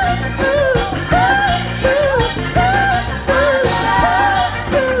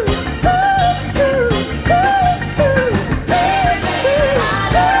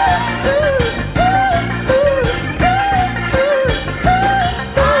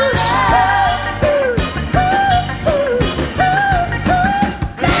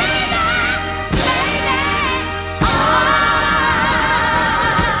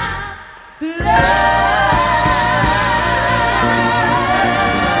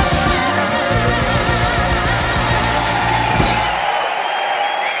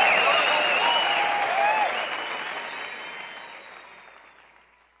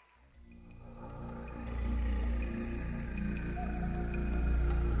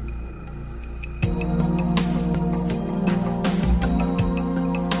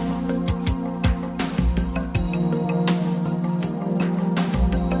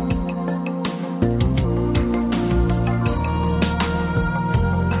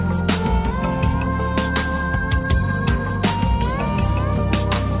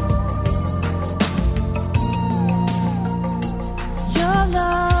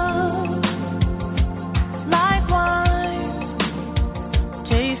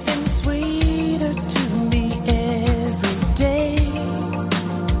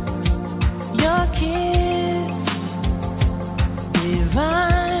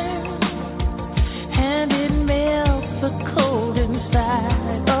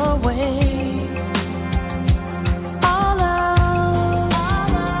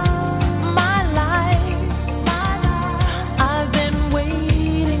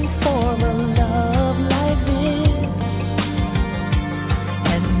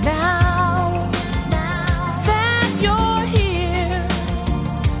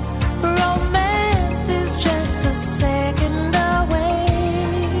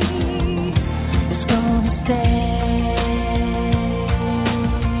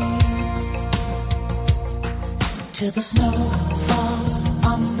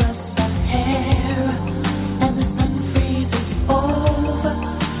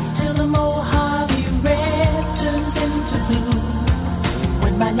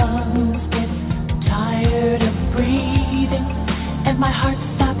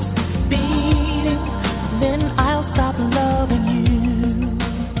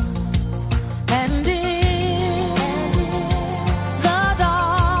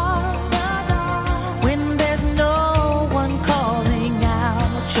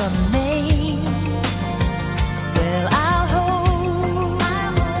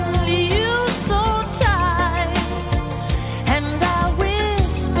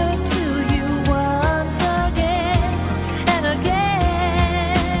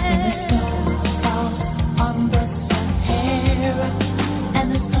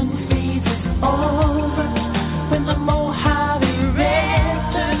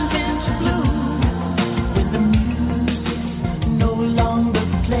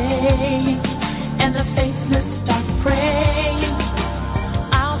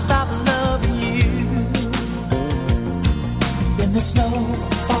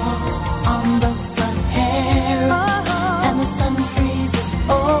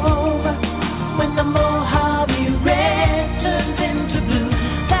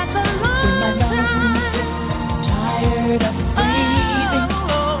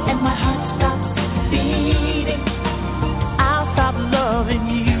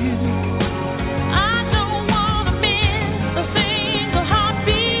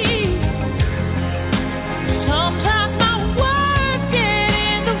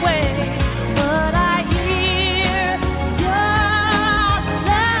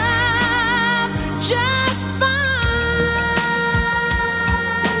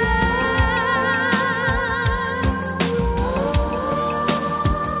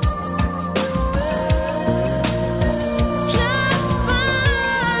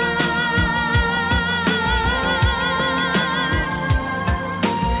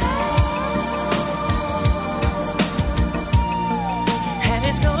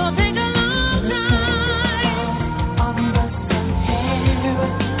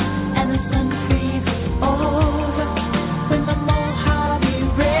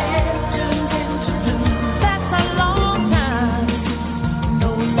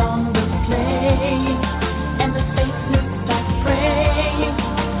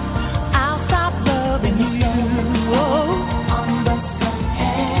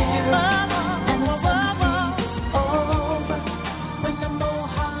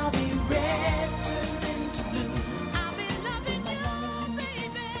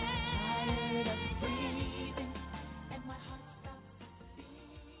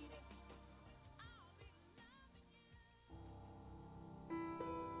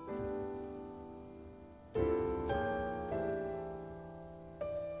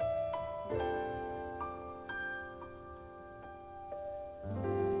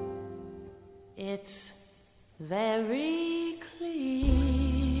It's very clear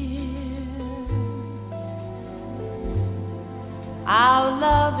our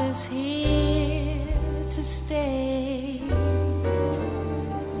love is here to stay,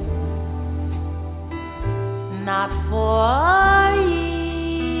 not for a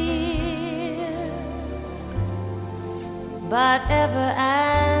year, but ever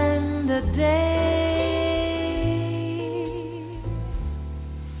and a day.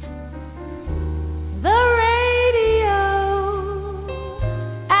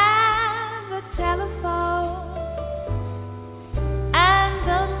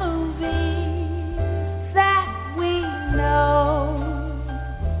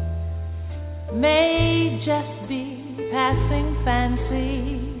 Passing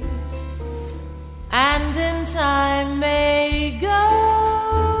fancy, and in time may go,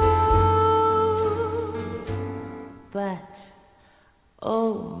 but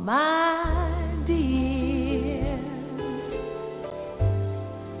oh my dear,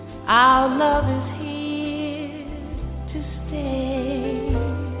 our love is here to stay.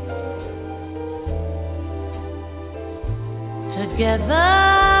 Together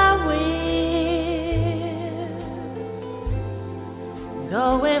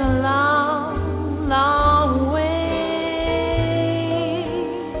going a long, long way.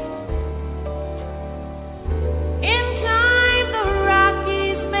 In time the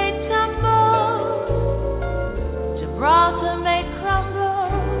Rockies may tumble, Gibraltar may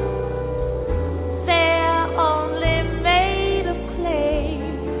crumble. They're only made of clay,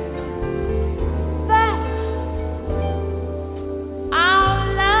 but our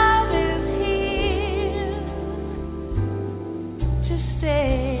love is here to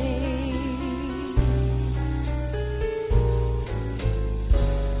stay.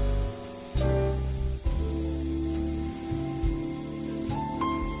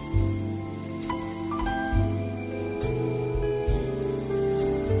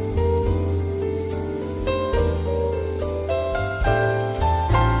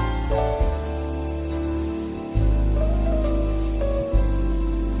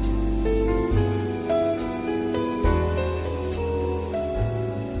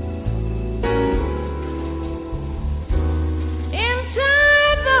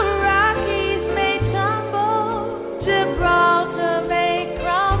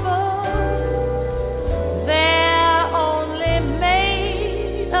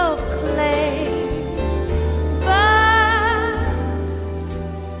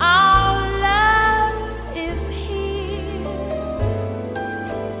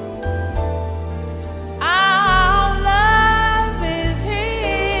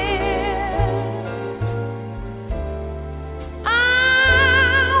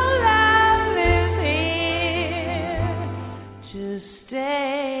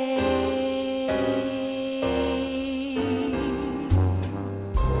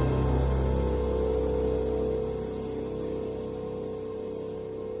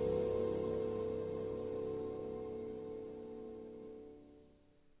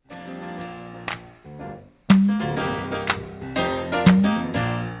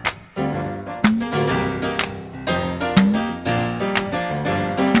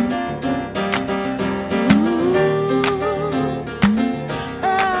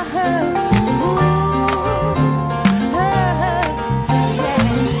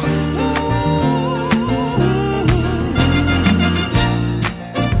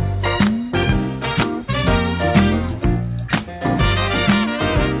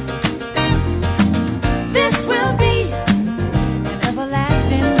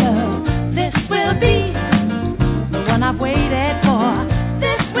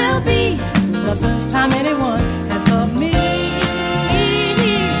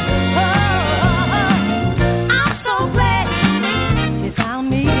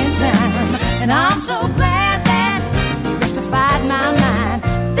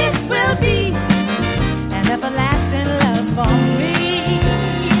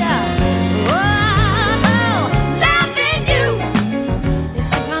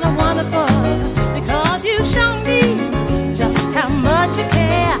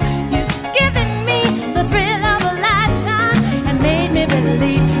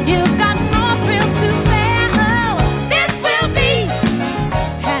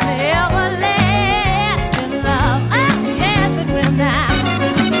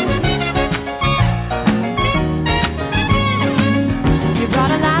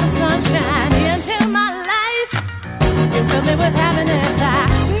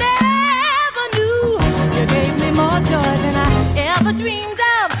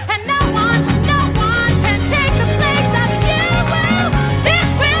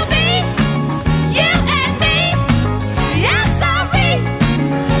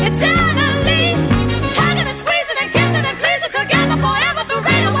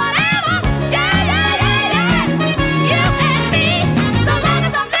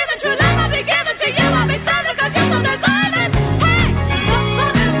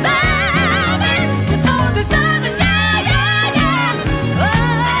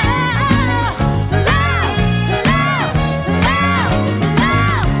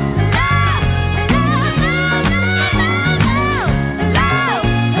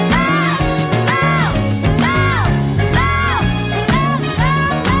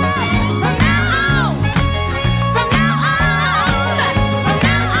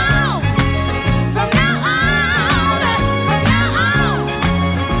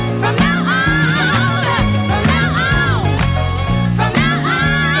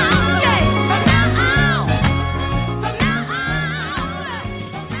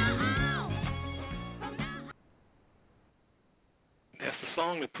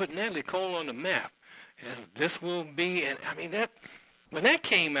 song that put Natalie Cole on the map. And this will be, and I mean, that when that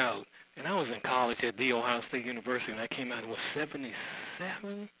came out, and I was in college at The Ohio State University, and that came out, it was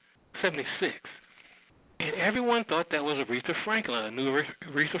 77, 76. And everyone thought that was Aretha Franklin, a new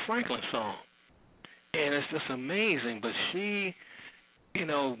Aretha Franklin song. And it's just amazing. But she, we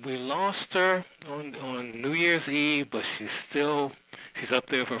lost her on New Year's Eve, but she's up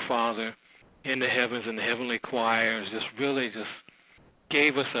there with her Father in the heavens, in the heavenly choirs. Just really just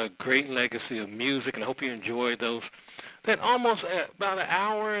gave us a great legacy of music, and I hope you enjoyed those. That almost about an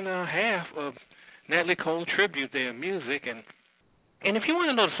hour and a half of Natalie Cole tribute there, music. And if you want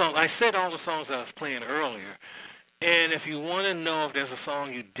to know the song, I said all the songs I was playing earlier. And if you want to know if there's a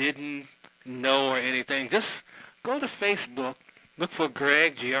song you didn't know or anything, just go to Facebook, look for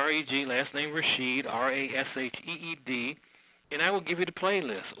Greg, G-R-E-G, last name Rashid, R-A-S-H-E-E-D, and I will give you the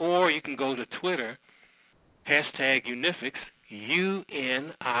playlist. Or you can go to Twitter, #Unifics,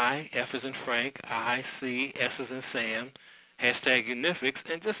 U-N-I, F as in Frank, I-C, S as in Sam, #Unifics,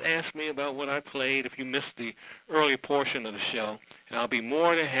 and just ask me about what I played if you missed the early portion of the show, and I'll be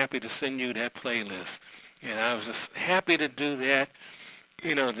more than happy to send you that playlist. And I was just happy to do that,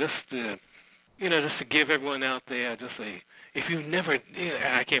 just to give everyone out there if you've never,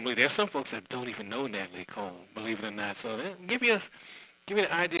 I can't believe there's some folks that don't even know Natalie Cole, believe it or not. So give you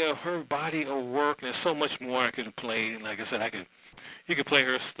an idea of her body of work. There's so much more I could have played. And like I said, you could play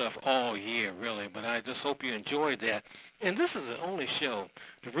her stuff all year, really. But I just hope you enjoyed that. And this is the only show,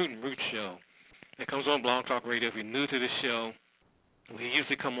 the Root and Root show, that comes on Blog Talk Radio. If you're new to the show, we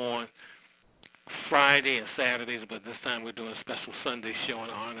usually come on Friday and Saturdays, but this time we're doing a special Sunday show in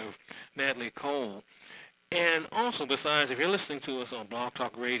honor of Natalie Cole. And also, besides, if you're listening to us on Blog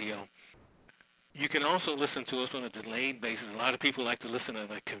Talk Radio, you can also listen to us on a delayed basis. A lot of people like to listen at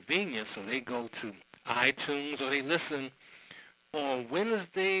their convenience, so they go to iTunes or they listen on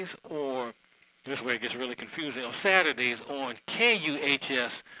Wednesdays, or this is where it gets really confusing, on Saturdays on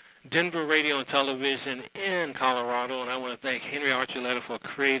KUHS, Denver Radio and Television in Colorado. And I want to thank Henry Archuleta for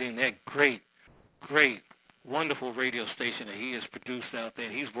creating that great, wonderful radio station that he has produced out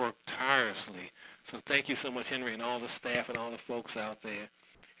there. He's worked tirelessly. So thank you so much, Henry, and all the staff and all the folks out there.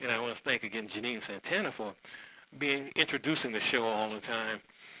 And I want to thank again Janine Santana for introducing the show all the time.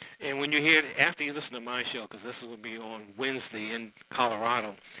 And when you hear it, after you listen to my show, because this will be on Wednesday in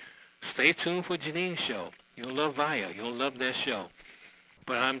Colorado, stay tuned for Janine's show. You'll love Vaya. You'll love that show.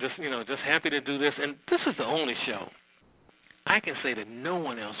 But I'm just happy to do this. And this is the only show I can say that no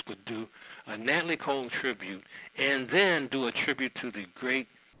one else would do a Natalie Cole tribute and then do a tribute to the great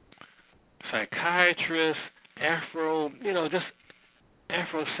psychiatrist, just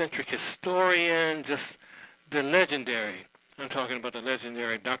Afrocentric historian, just the legendary. I'm talking about the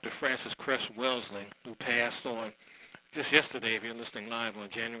legendary Dr. Frances Cress Welsing, who passed on just yesterday, if you're listening live, on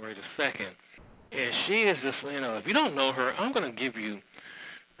January the 2nd. And she is just, if you don't know her, I'm going to give you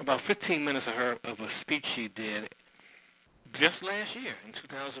about 15 minutes of a speech she did just last year in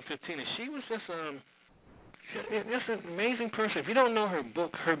 2015. And she was just an amazing person. If you don't know her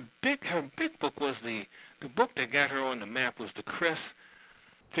book, her big book was the book that got her on the map was the Cress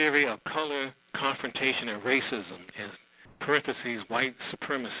Theory of Color, Confrontation, and Racism, in parentheses, white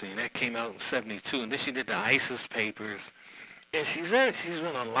supremacy, and that came out in 72. And then she did the ISIS papers. And she's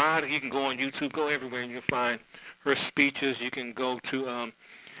in a lot. You can go on YouTube, go everywhere, and you'll find her speeches. You can go to,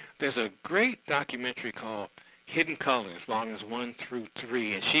 there's a great documentary called Hidden Colors, volumes 1 through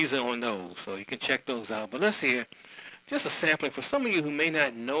 3, and she's on those, so you can check those out. But let's hear just a sampling for some of you who may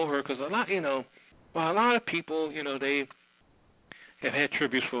not know her, because a lot of people, they have had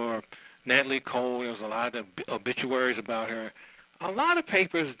tributes for Natalie Cole. There was a lot of obituaries about her. A lot of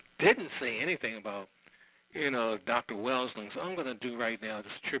papers didn't say anything about, Dr. Welsing. So I'm going to do right now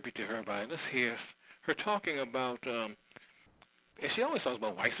this tribute to her. Let's hear her talking about, and she always talks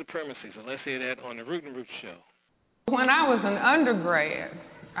about white supremacy. So let's hear that on the Root and Root show. When I was an undergrad,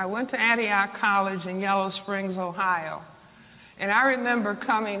 I went to Antioch College in Yellow Springs, Ohio. And I remember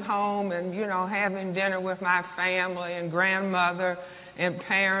coming home and, having dinner with my family and grandmother and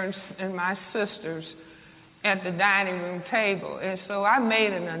parents and my sisters at the dining room table. And so I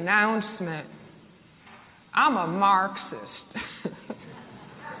made an announcement. I'm a Marxist.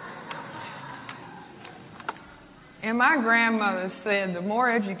 And my grandmother said the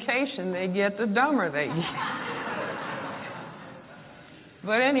more education they get, the dumber they get.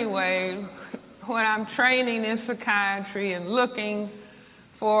 But anyway, when I'm training in psychiatry and looking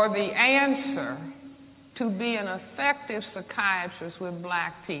for the answer to be an effective psychiatrist with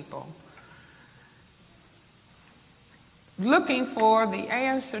black people, looking for the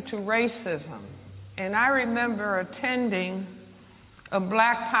answer to racism. And I remember attending a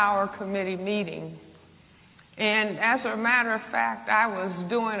Black Power Committee meeting. And as a matter of fact, I was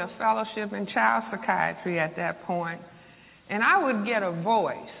doing a fellowship in child psychiatry at that point, and I would get a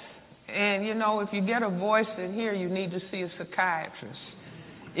voice. And, you know, if you get a voice in here, you need to see a psychiatrist.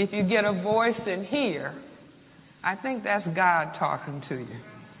 If you get a voice in here, I think that's God talking to you.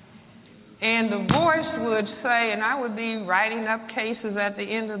 And the voice would say, and I would be writing up cases at the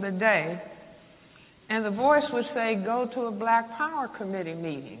end of the day, and the voice would say, go to a Black Power Committee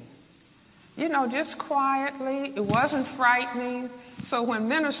meeting. You know, just quietly. It wasn't frightening. So when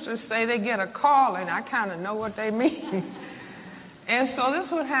ministers say they get a call, and I kind of know what they mean. And so this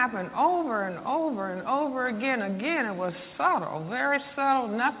would happen over and over and over again. Again, it was subtle, very subtle,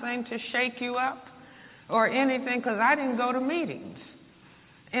 nothing to shake you up or anything, because I didn't go to meetings.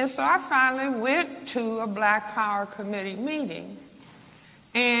 And so I finally went to a Black Power Committee meeting.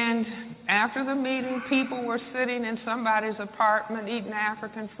 And after the meeting, people were sitting in somebody's apartment eating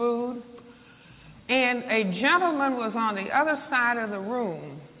African food. And a gentleman was on the other side of the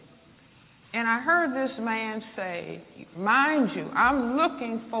room. And I heard this man say, mind you, I'm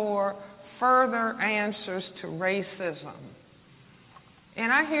looking for further answers to racism.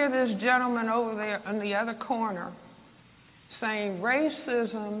 And I hear this gentleman over there in the other corner saying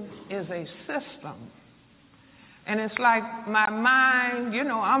racism is a system. And it's like my mind, you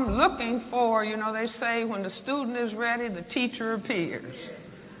know, I'm looking for, you know, they say when the student is ready, the teacher appears.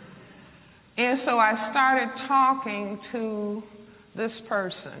 And so I started talking to this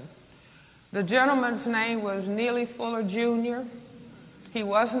person. The gentleman's name was Natalie Fuller Jr. He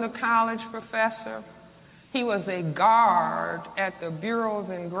wasn't a college professor. He was a guard at the Bureau of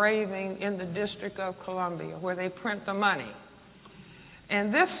Engraving in the District of Columbia, where they print the money.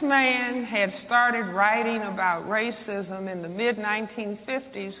 And this man had started writing about racism in the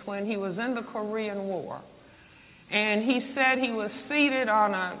mid-1950s when he was in the Korean War. And he said he was seated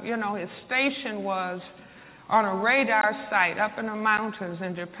on a, you know, his station was on a radar site up in the mountains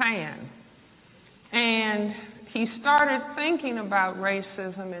in Japan. And he started thinking about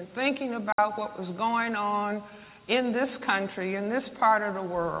racism and thinking about what was going on in this country, in this part of the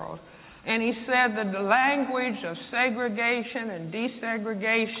world. And he said that the language of segregation and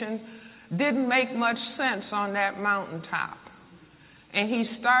desegregation didn't make much sense on that mountaintop. And he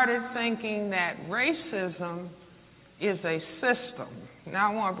started thinking that racism is a system.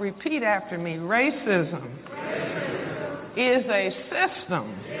 Now I want to repeat after me. Racism is a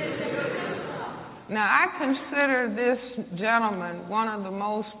system. Now, I consider this gentleman one of the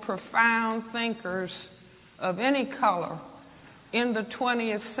most profound thinkers of any color in the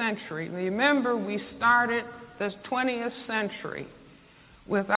 20th century. Remember, we started the 20th century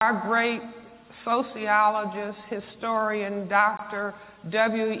with our great sociologist, historian, Dr.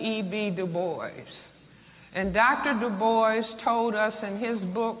 W.E.B. Du Bois. And Dr. Du Bois told us in his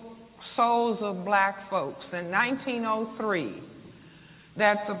book, Souls of Black Folks, in 1903,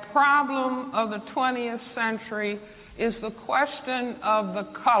 that the problem of the 20th century is the question of the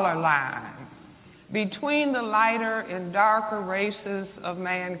color line between the lighter and darker races of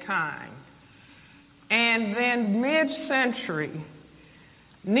mankind. And then mid-century,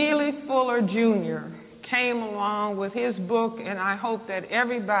 Neely Fuller Jr. came along with his book, and I hope that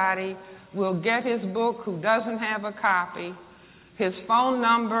everybody will get his book who doesn't have a copy. His phone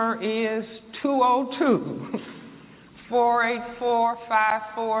number is 202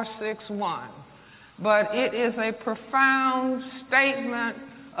 484-5461. But it is a profound statement,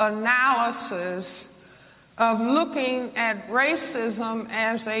 analysis of looking at racism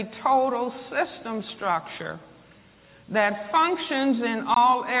as a total system structure that functions in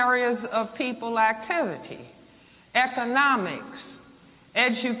all areas of people activity: economics,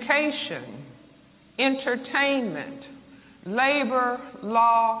 education, entertainment, labor,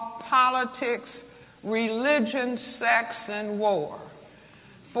 law, politics, religion, sex, and war,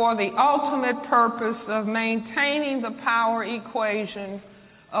 for the ultimate purpose of maintaining the power equation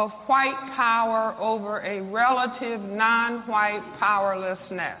of white power over a relative non-white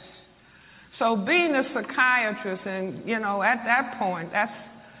powerlessness. So being a psychiatrist, and you know, at that point, that's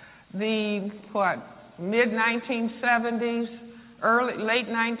the mid-1970s, late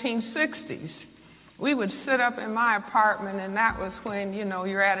 1960s. We would sit up in my apartment, and that was when, you know,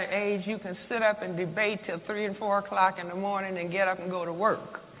 you're at an age you can sit up and debate till 3 and 4 o'clock in the morning and get up and go to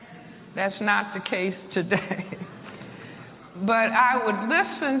work. That's not the case today. But I would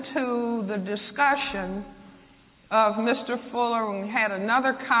listen to the discussion of Mr. Fuller. We had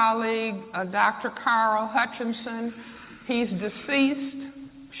another colleague, Dr. Carl Hutchinson. He's deceased,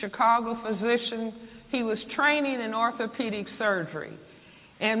 Chicago physician. He was training in orthopedic surgery.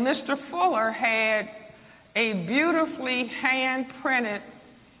 And Mr. Fuller had a beautifully hand-printed,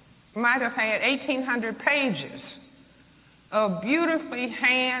 might have had 1,800 pages of beautifully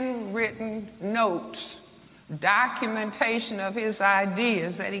handwritten notes, documentation of his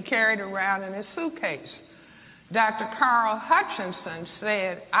ideas that he carried around in his suitcase. Dr. Carl Hutchinson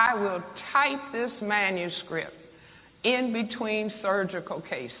said, "I will type this manuscript in between surgical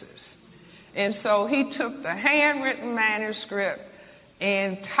cases." And so he took the handwritten manuscript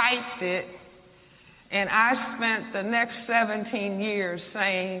and typed it, and I spent the next 17 years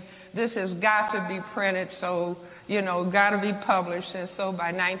saying, this has got to be printed, so, got to be published. And so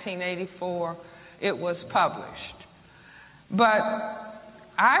by 1984, it was published. But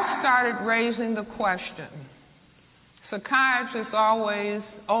I started raising the question. Psychiatrists always,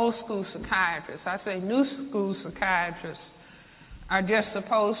 old school psychiatrists, I say new school psychiatrists, are just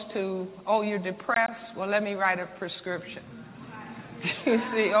supposed to, oh, you're depressed? Well, let me write a prescription. You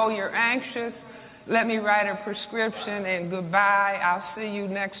see, oh, you're anxious? Let me write a prescription and goodbye. I'll see you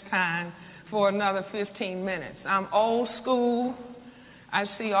next time for another 15 minutes. I'm old school. I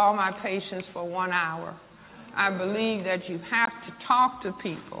see all my patients for 1 hour. I believe that you have to talk to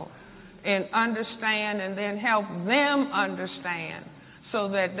people and understand and then help them understand so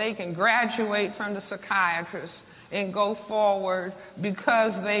that they can graduate from the psychiatrist and go forward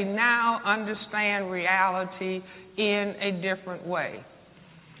because they now understand reality in a different way.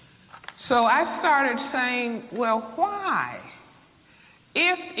 So I started saying, well, why?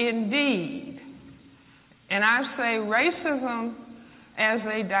 If indeed, and I say racism as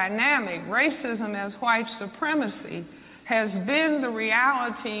a dynamic, racism as white supremacy has been the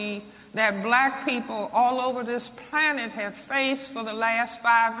reality that black people all over this planet have faced for the last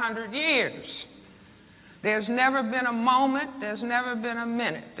 500 years. There's never been a moment, there's never been a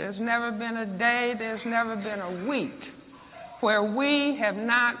minute, there's never been a day, there's never been a week where we have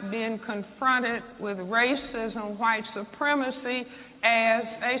not been confronted with racism, white supremacy as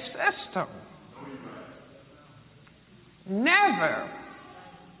a system. Never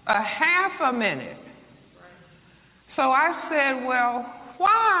a half a minute. So I said, well,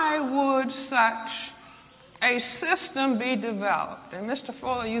 why would such a system be developed? And Mr.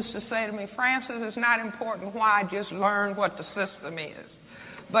 Fuller used to say to me, Francis, it's not important why, just learn what the system is.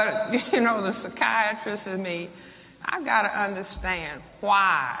 But, the psychiatrist in me, I got to understand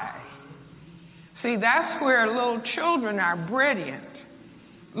why. See, that's where little children are brilliant.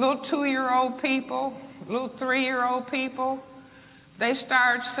 Little 2-year-old people, little 3-year-old people, they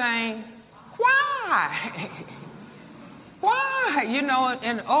start saying, why? Why?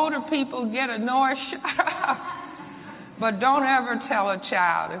 And older people get annoyed, shut up. But don't ever tell a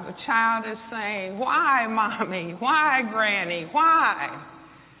child. If a child is saying, why, Mommy? Why, Granny? Why?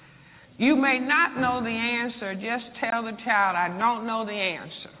 You may not know the answer. Just tell the child, I don't know the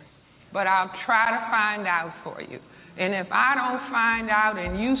answer, but I'll try to find out for you. And if I don't find out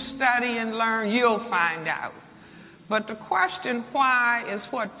and you study and learn, you'll find out. But the question why is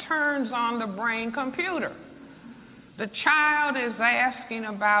what turns on the brain computer. The child is asking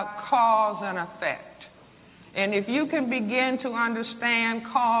about cause and effect. And if you can begin to understand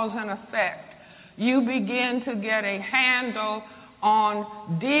cause and effect, you begin to get a handle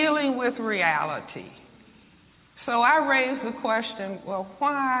on dealing with reality. So I raised the question, well,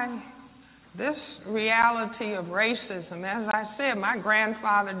 why this reality of racism? As I said, my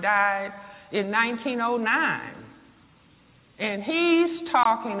grandfather died in 1909. And he's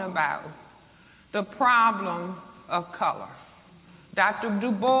talking about the problem of color. Dr.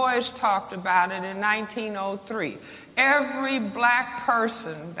 Du Bois talked about it in 1903. Every black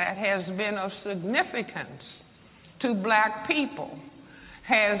person that has been of significance to black people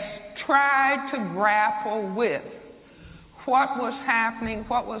has tried to grapple with what was happening,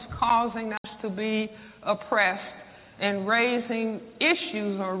 what was causing us to be oppressed, and raising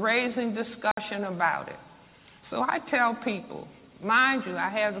issues or raising discussion about it. So I tell people, mind you, I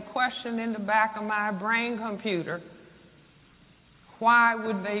have the question in the back of my brain computer, why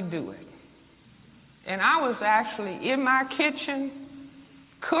would they do it? And I was actually in my kitchen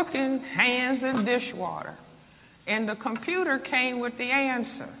cooking, hands in dishwater, and the computer came with the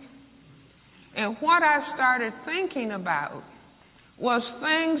answer. And what I started thinking about was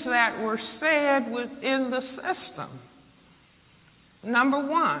things that were said within the system. Number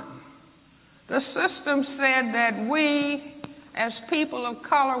one, the system said that we, as people of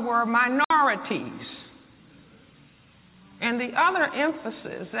color, were minorities. And the other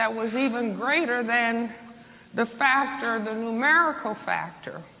emphasis that was even greater than the factor, the numerical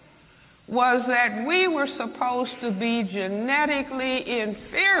factor, was that we were supposed to be genetically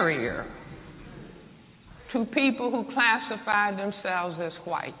inferior to people who classified themselves as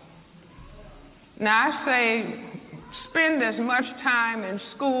white. Now, I say spend as much time in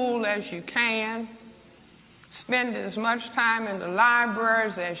school as you can. Spend as much time in the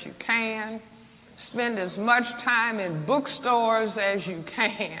libraries as you can. Spend as much time in bookstores as you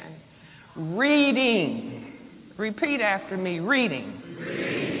can. Reading. Repeat after me. Reading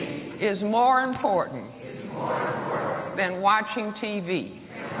is more important than watching TV.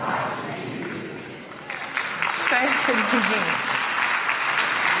 Say it again.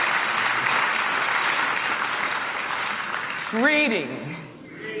 Reading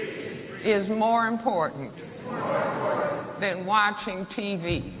is more important than watching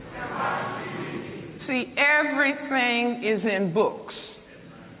TV. See, everything is in books.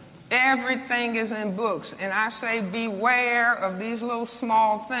 Everything is in books. And I say beware of these little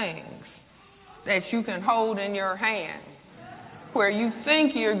small things that you can hold in your hand where you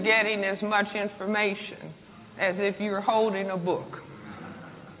think you're getting as much information as if you're holding a book.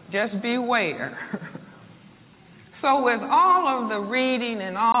 Just beware. So with all of the reading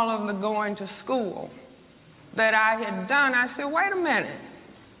and all of the going to school that I had done, I said, wait a minute.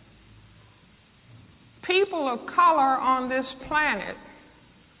 People of color on this planet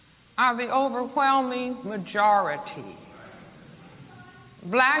are the overwhelming majority.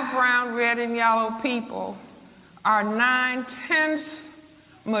 Black, brown, red, and yellow people are 9/10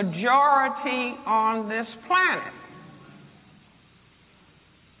 majority on this planet.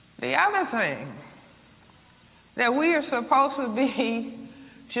 The other thing, that we are supposed to be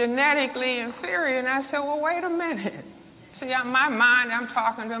genetically inferior. And I said, well, wait a minute. See, in my mind, I'm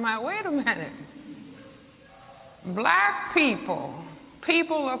talking to wait a minute. Black people,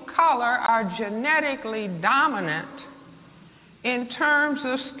 people of color, are genetically dominant in terms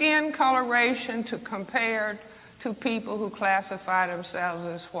of skin coloration compared to people who classify themselves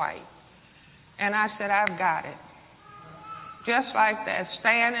as white. And I said, I've got it. Just like that,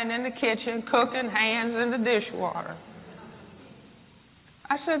 standing in the kitchen, cooking, hands in the dishwater.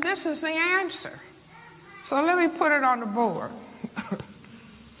 I said, this is the answer. So let me put it on the board.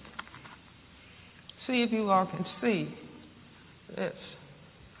 See if you all can see this.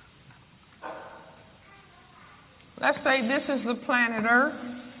 Let's say this is the planet Earth.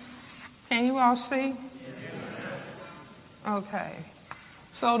 Can you all see? Okay.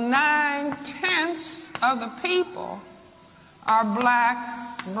 So 9/10 of the people are black,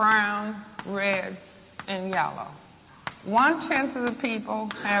 brown, red, and yellow. 1/10 of the people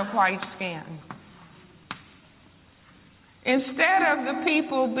have white skin. Instead of the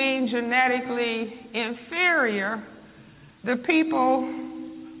people being genetically inferior, the people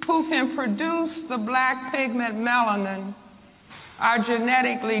who can produce the black pigment melanin are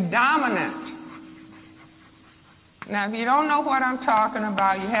genetically dominant. Now, if you don't know what I'm talking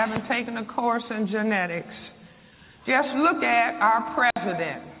about, you haven't taken a course in genetics, just look at our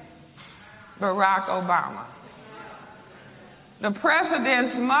president, Barack Obama. The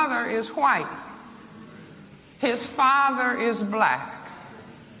president's mother is white. His father is black.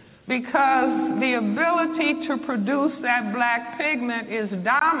 Because the ability to produce that black pigment is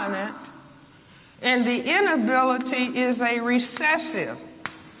dominant, and the inability is a recessive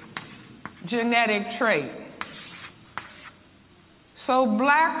genetic trait. So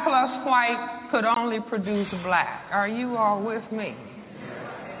black plus white could only produce black. Are you all with me?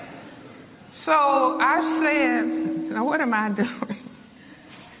 So I said, now what am I doing?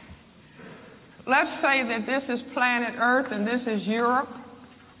 Let's say that this is planet Earth and this is Europe.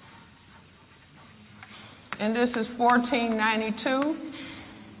 And this is 1492.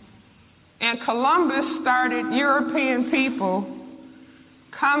 And Columbus started European people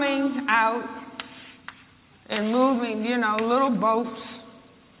coming out and moving, little boats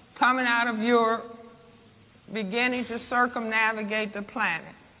coming out of Europe, beginning to circumnavigate the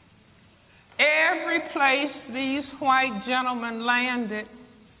planet. Every place these white gentlemen landed,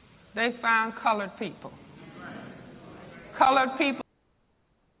 they found colored people. Colored people.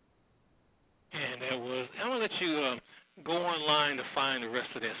 And I'm going to let you go online to find the rest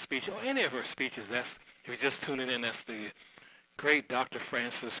of that speech, or any of her speeches. If you're just tuning in, that's the great Dr.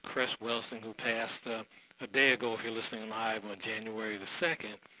 Frances Cress Welsing, who passed a day ago, if you're listening live, on January the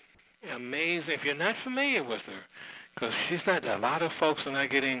 2nd. Amazing. If you're not familiar with her, because a lot of folks are not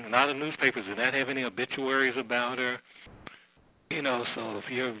getting, a lot of newspapers do not have any obituaries about her. So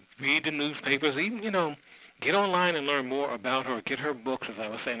if you read the newspapers, even, get online and learn more about her. Get her books, as I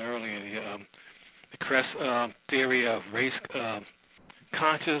was saying earlier, the Cress theory of race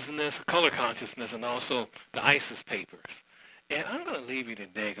consciousness, color consciousness, and also the ISIS papers. And I'm going to leave you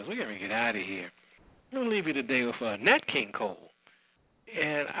today, because we're going to get out of here. I'm going to leave you today with Nat King Cole.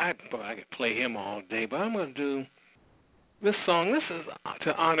 And I could play him all day, but I'm going to do this song, this is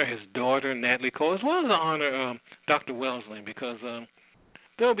to honor his daughter, Natalie Cole, as well as to honor Dr. Welsing, because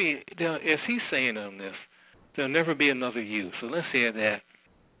as he's saying on this, there'll never be another you. So let's hear that.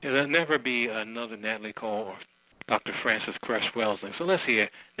 There'll never be another Natalie Cole or Dr. Francis Cress Welsing. So let's hear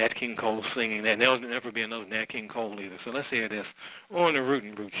Nat King Cole singing that. There'll never be another Nat King Cole either. So let's hear this on the Root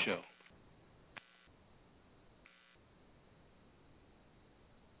and Root Show.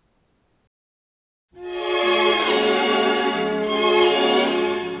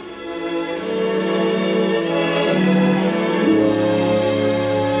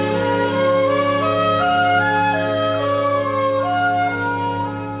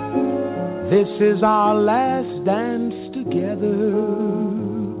 This is our last dance together.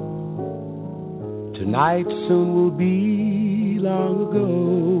 Tonight soon will be long ago.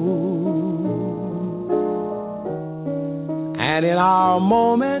 And in our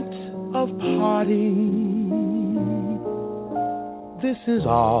moment of parting, this is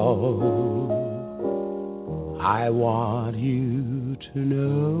all I want you to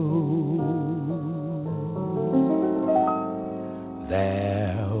know.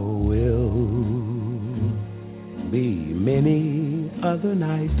 There will be many other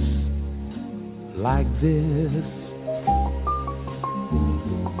nights like this.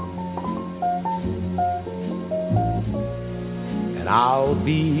 And I'll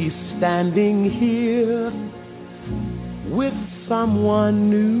be standing here with someone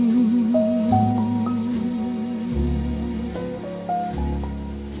new.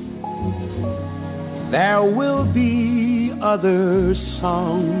 There will be other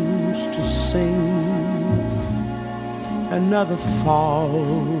songs to sing, another fall,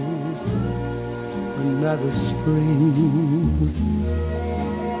 another spring,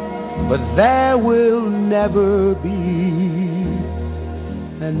 but there will never be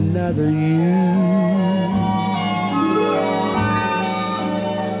another you.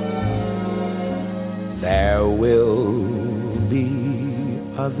 There will be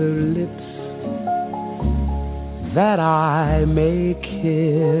other lips that I may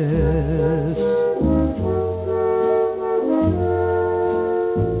kiss,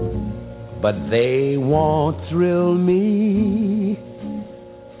 but they won't thrill me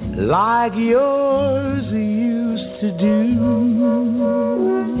like yours used to do.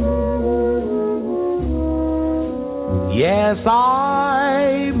 Yes,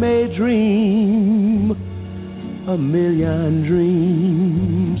 I may dream a million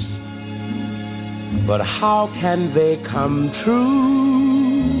dreams, but how can they come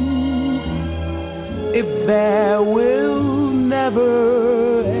true if there will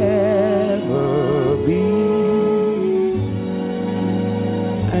never ever be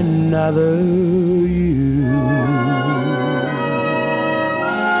another you?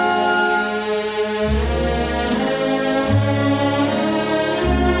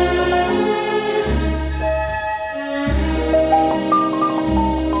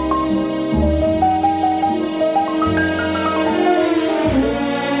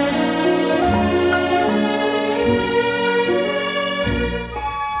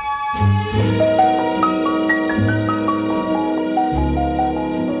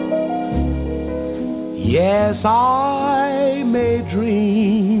 Yes, I may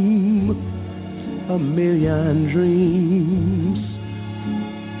dream a million dreams,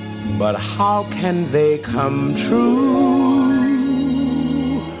 but how can they come true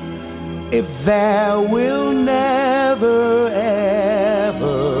if there will never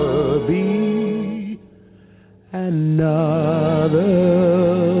ever be another?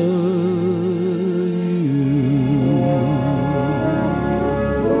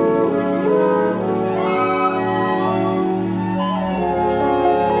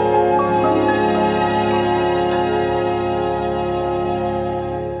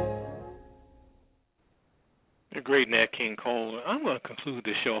 Great Nat King Cole. I'm going to conclude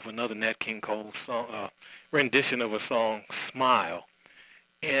this show with another Nat King Cole song, rendition of a song, Smile.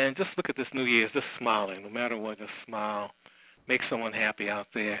 And just look at this New Year's, just smiling. No matter what, just smile. Make someone happy out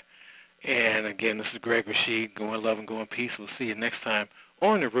there. And again, this is Greg Rashid. Go in love and go in peace. We'll see you next time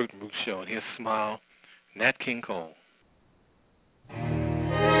on the Root and Root Show. And here's Smile, Nat King Cole.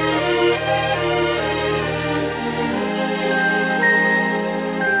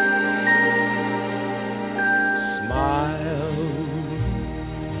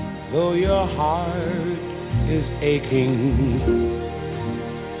 Though your heart is aching,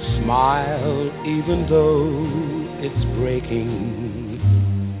 smile even though it's breaking.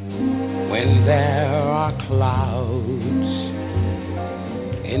 When there are clouds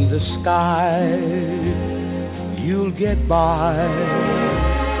in the sky, you'll get by.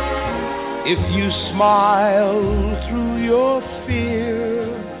 If you smile through your fear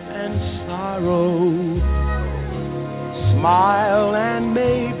and sorrow, smile and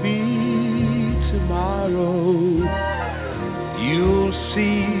maybe tomorrow you'll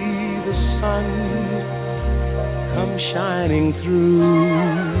see the sun come shining through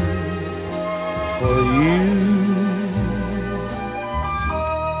for you.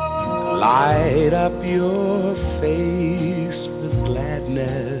 Light up your face with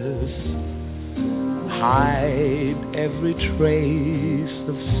gladness, hide every trace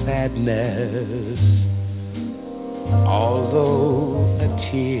of sadness. Although a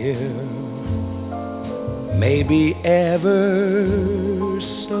tear may be ever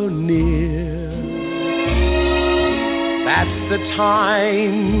so near, that's the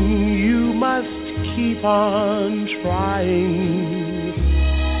time you must keep on trying.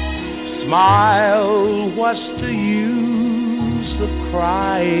 Smile, what's the use of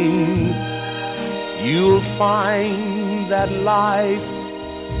crying? You'll find that life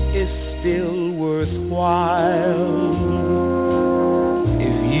is still worthwhile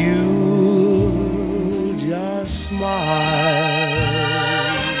if you just smile.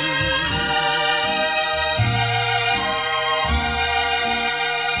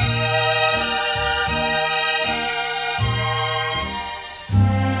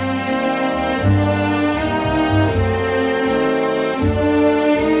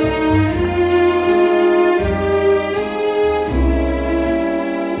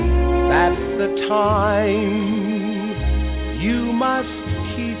 Time you must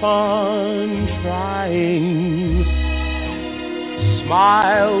keep on trying.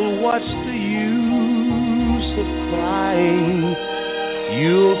 Smile, what's the use of crying?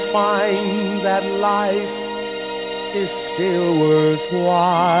 You'll find that life is still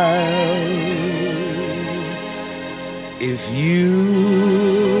worthwhile if you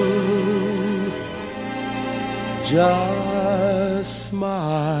just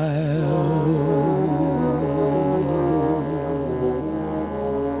smile.